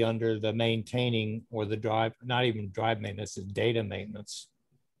would be under the maintaining or the drive, not even drive maintenance, it's data maintenance.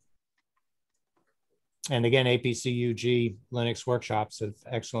 And again, APCUG Linux workshops have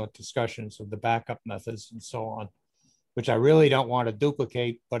excellent discussions of the backup methods and so on, which I really don't want to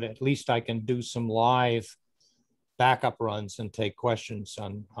duplicate, but at least I can do some live backup runs and take questions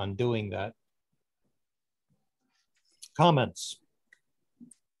on doing that. Comments?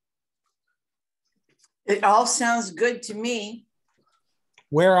 It all sounds good to me.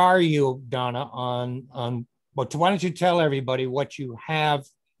 Where are you, Donna, on But why don't you tell everybody what you have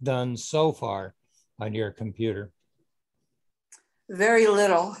done so far on your computer? Very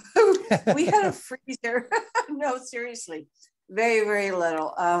little. We had a freezer. No, seriously, very, very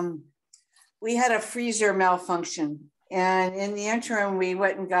little. We had a freezer malfunction. And in the interim, we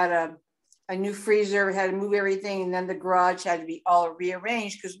went and got a new freezer. We had to move everything. And then the garage had to be all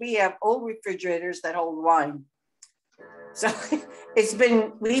rearranged because we have old refrigerators that hold wine. So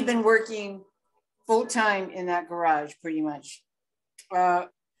we've been working full time in that garage pretty much. But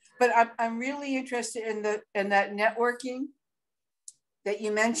I'm really interested in that networking that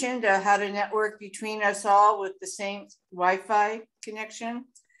you mentioned, how to network between us all with the same Wi-Fi connection.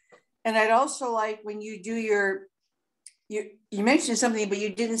 And I'd also like when you do you mentioned something, but you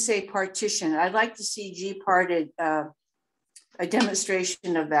didn't say partition. I'd like to see G-parted, a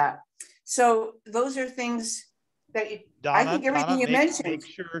demonstration of that. So those are things that Donna, I think everything you mentioned.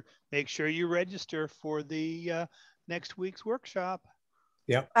 Make sure you register for the next week's workshop.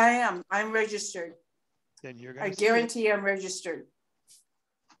 Yeah, I'm registered. Then you're going to guarantee I'm registered.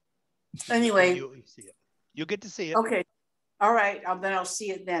 Anyway, you'll get to see it. Okay. All right. Then I'll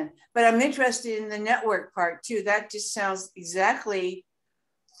see it then. But I'm interested in the network part too. That just sounds exactly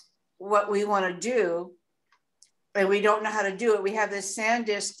what we want to do. And we don't know how to do it. We have this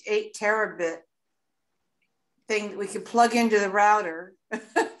SanDisk 8 terabit thing that we could plug into the router,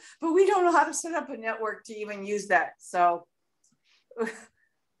 but we don't know how to set up a network to even use that. So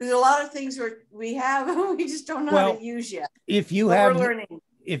there's a lot of things we just don't know how to use yet. If you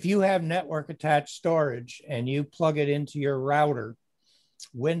have network attached storage and you plug it into your router,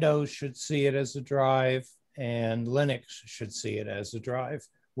 Windows should see it as a drive and Linux should see it as a drive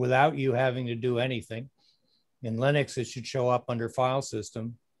without you having to do anything. In Linux, it should show up under file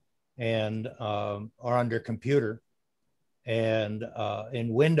system and or under computer. And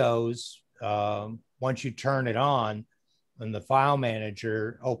in Windows, once you turn it on and the file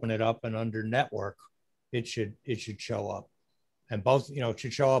manager, open it up and under network, it should show up. And both, it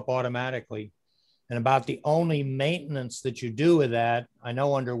should show up automatically. And about the only maintenance that you do with that, I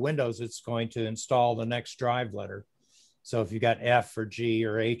know under Windows, it's going to install the next drive letter. So if you got F or G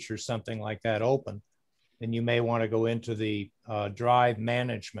or H or something like that open, then you may want to go into the drive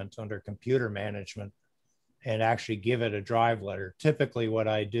management under computer management and actually give it a drive letter. Typically what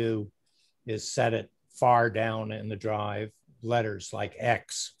I do is set it far down in the drive, letters like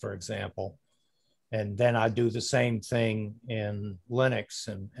X, for example. And then I do the same thing in Linux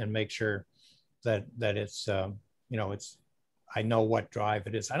and make sure that it's, I know what drive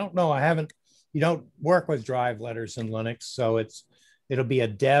it is. I don't know, you don't work with drive letters in Linux, so it'll be a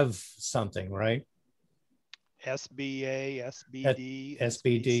dev something, right? SBA, SBD,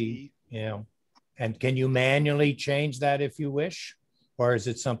 SBD, yeah. And can you manually change that if you wish? Or is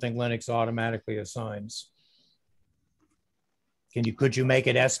it something Linux automatically assigns? Could you make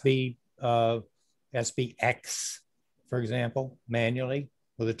it SBX, for example, manually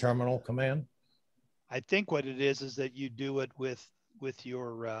with a terminal command? I think what it is that you do it with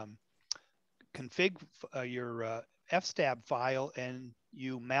your config, your fstab file, and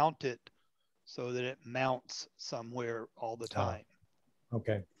you mount it so that it mounts somewhere all the time.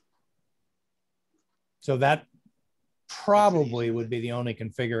 Okay. So that probably would be the only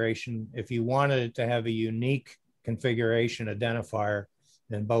configuration if you wanted it to have a unique configuration identifier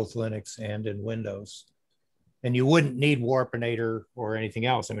in both Linux and in Windows. And you wouldn't need Warpinator or anything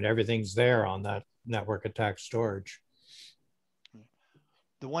else. I mean, everything's there on that network attached storage.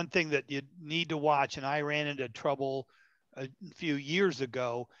 The one thing that you need to watch, and I ran into trouble a few years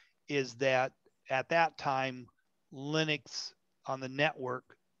ago, is that at that time, Linux on the network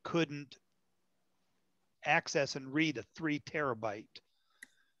couldn't access and read a 3 terabyte.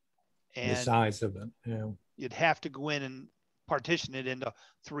 And the size of it, yeah. You'd have to go in and partition it into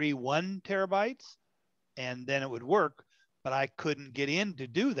 3 1 terabytes, and then it would work. But I couldn't get in to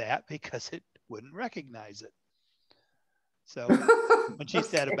do that because it wouldn't recognize it. So when she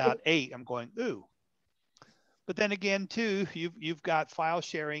said about 8, I'm going, ooh. But then again, too, you've got file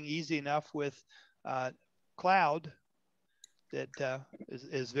sharing easy enough with cloud that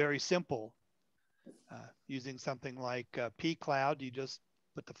is very simple. Using something like pCloud, you just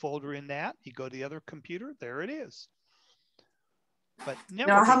put the folder in that, you go to the other computer, there it is. But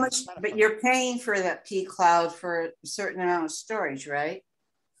now, how much? But you're paying for that pCloud for a certain amount of storage, right?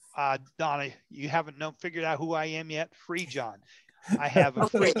 Donna, you haven't figured out who I am yet. Free John. I have a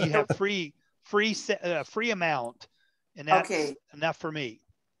free. You have free amount, and that's enough for me.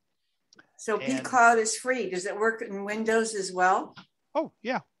 So pCloud is free. Does it work in Windows as well? Oh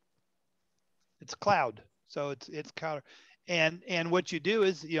yeah. It's cloud, so it's cloud, And what you do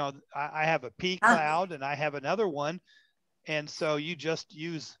is, you know, I have a P cloud and I have another one. And so you just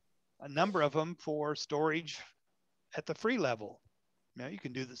use a number of them for storage at the free level. You know, you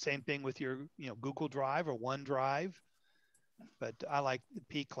can do the same thing with your, you know, Google Drive or OneDrive, but I like the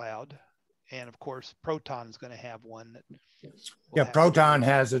P cloud. And of course, Proton is going to have one. Yeah, Proton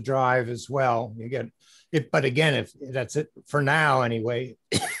has a drive as well. You get it, but again, if that's it for now anyway,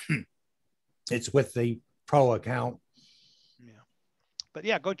 it's with the Pro account. Yeah, but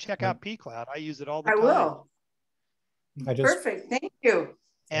yeah, go check out P Cloud. I use it all the time. I will. Perfect. Thank you.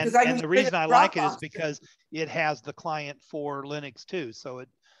 And the reason I like it is because it has the client for Linux too. So it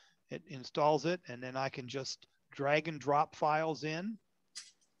installs it, and then I can just drag and drop files in.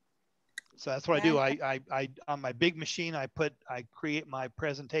 So that's what I do. I on my big machine, I create my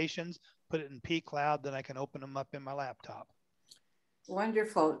presentations, put it in P Cloud, then I can open them up in my laptop.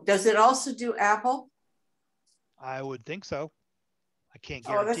 Wonderful. Does it also do Apple? I would think so. I can't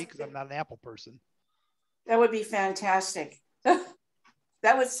guarantee because I'm not an Apple person. That would be fantastic.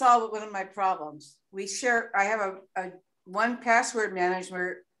 That would solve one of my problems. I have a one password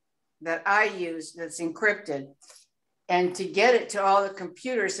manager that I use that's encrypted. And to get it to all the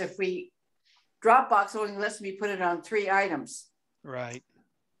computers, Dropbox only lets me put it on 3 items. Right.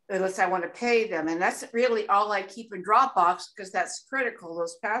 Unless I want to pay them. And that's really all I keep in Dropbox because that's critical,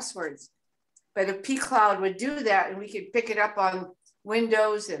 those passwords. But if P Cloud would do that and we could pick it up on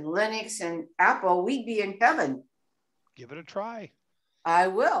Windows and Linux and Apple, we'd be in heaven. Give it a try. I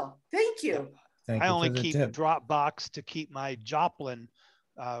will. Thank you. Thank I you only for the keep tip. Dropbox to keep my Joplin,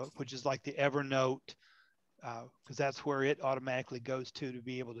 which is like the Evernote, because that's where it automatically goes to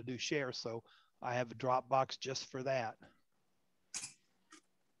be able to do share. So I have a Dropbox just for that.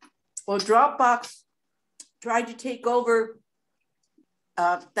 Well, Dropbox tried to take over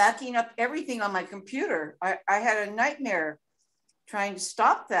backing up everything on my computer. I had a nightmare trying to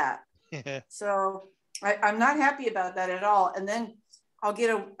stop that. So I'm not happy about that at all. And then I'll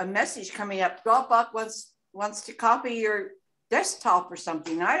get a message coming up. Dropbox wants to copy your desktop or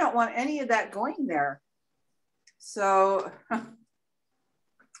something. I don't want any of that going there. So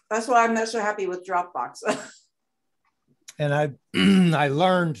that's why I'm not so happy with Dropbox. And I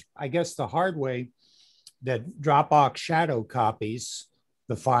learned, I guess, the hard way that Dropbox shadow copies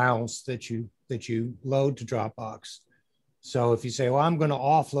the files that you load to Dropbox. So if you say, well, I'm going to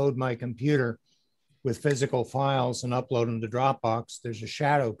offload my computer with physical files and upload them to Dropbox, there's a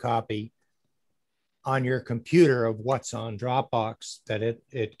shadow copy on your computer of what's on Dropbox that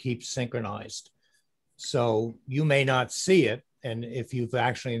it keeps synchronized. So you may not see it. And if you've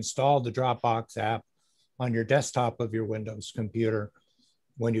actually installed the Dropbox app on your desktop of your Windows computer,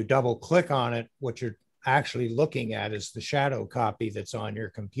 when you double click on it, what you're actually looking at is the shadow copy that's on your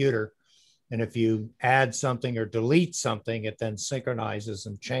computer. And if you add something or delete something, it then synchronizes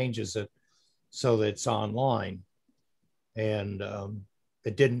and changes it so that it's online. And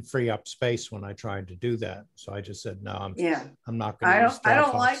it didn't free up space when I tried to do that. So I just said, no, I'm not going to use Dropbox I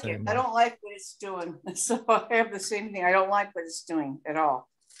don't like anymore. it. I don't like what it's doing. So I have the same thing. I don't like what it's doing at all.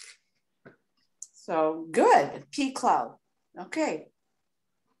 So good. P Cloud. Okay.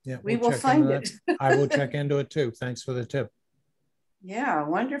 Yeah, we will find it. I will check into it too. Thanks for the tip. Yeah,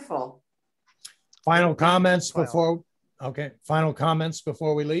 wonderful. Final comments before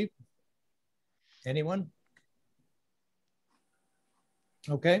we leave? Anyone?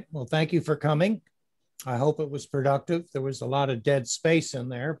 Okay, well, thank you for coming. I hope it was productive. There was a lot of dead space in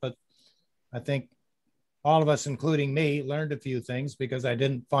there, but I think all of us, including me, learned a few things because I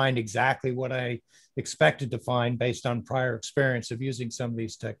didn't find exactly what I expected to find based on prior experience of using some of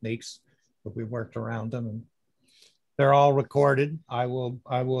these techniques, but we worked around them and they're all recorded. I will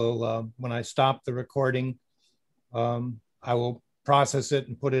when I stop the recording, I will process it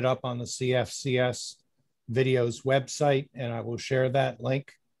and put it up on the CFCS videos website, and I will share that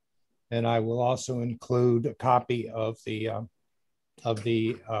link. And I will also include a copy of the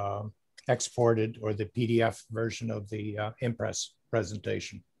exported or the PDF version of the Impress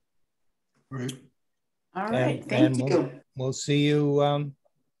presentation. Great. All right, thank you. We'll see you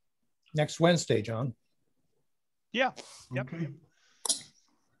next Wednesday, John. Yeah. Yep.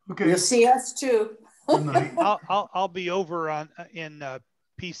 Okay. You'll see us too. Good night. I'll be over in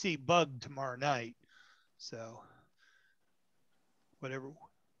PC Bug tomorrow night. So whatever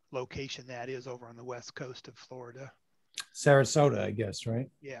location that is over on the west coast of Florida. Sarasota, I guess, right?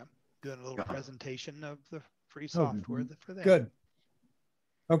 Yeah. Doing a little presentation of the free software for that. Good.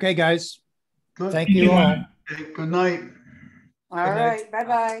 Okay, guys. Good. Thank you all. Okay, good night. All right.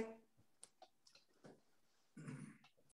 Bye-bye.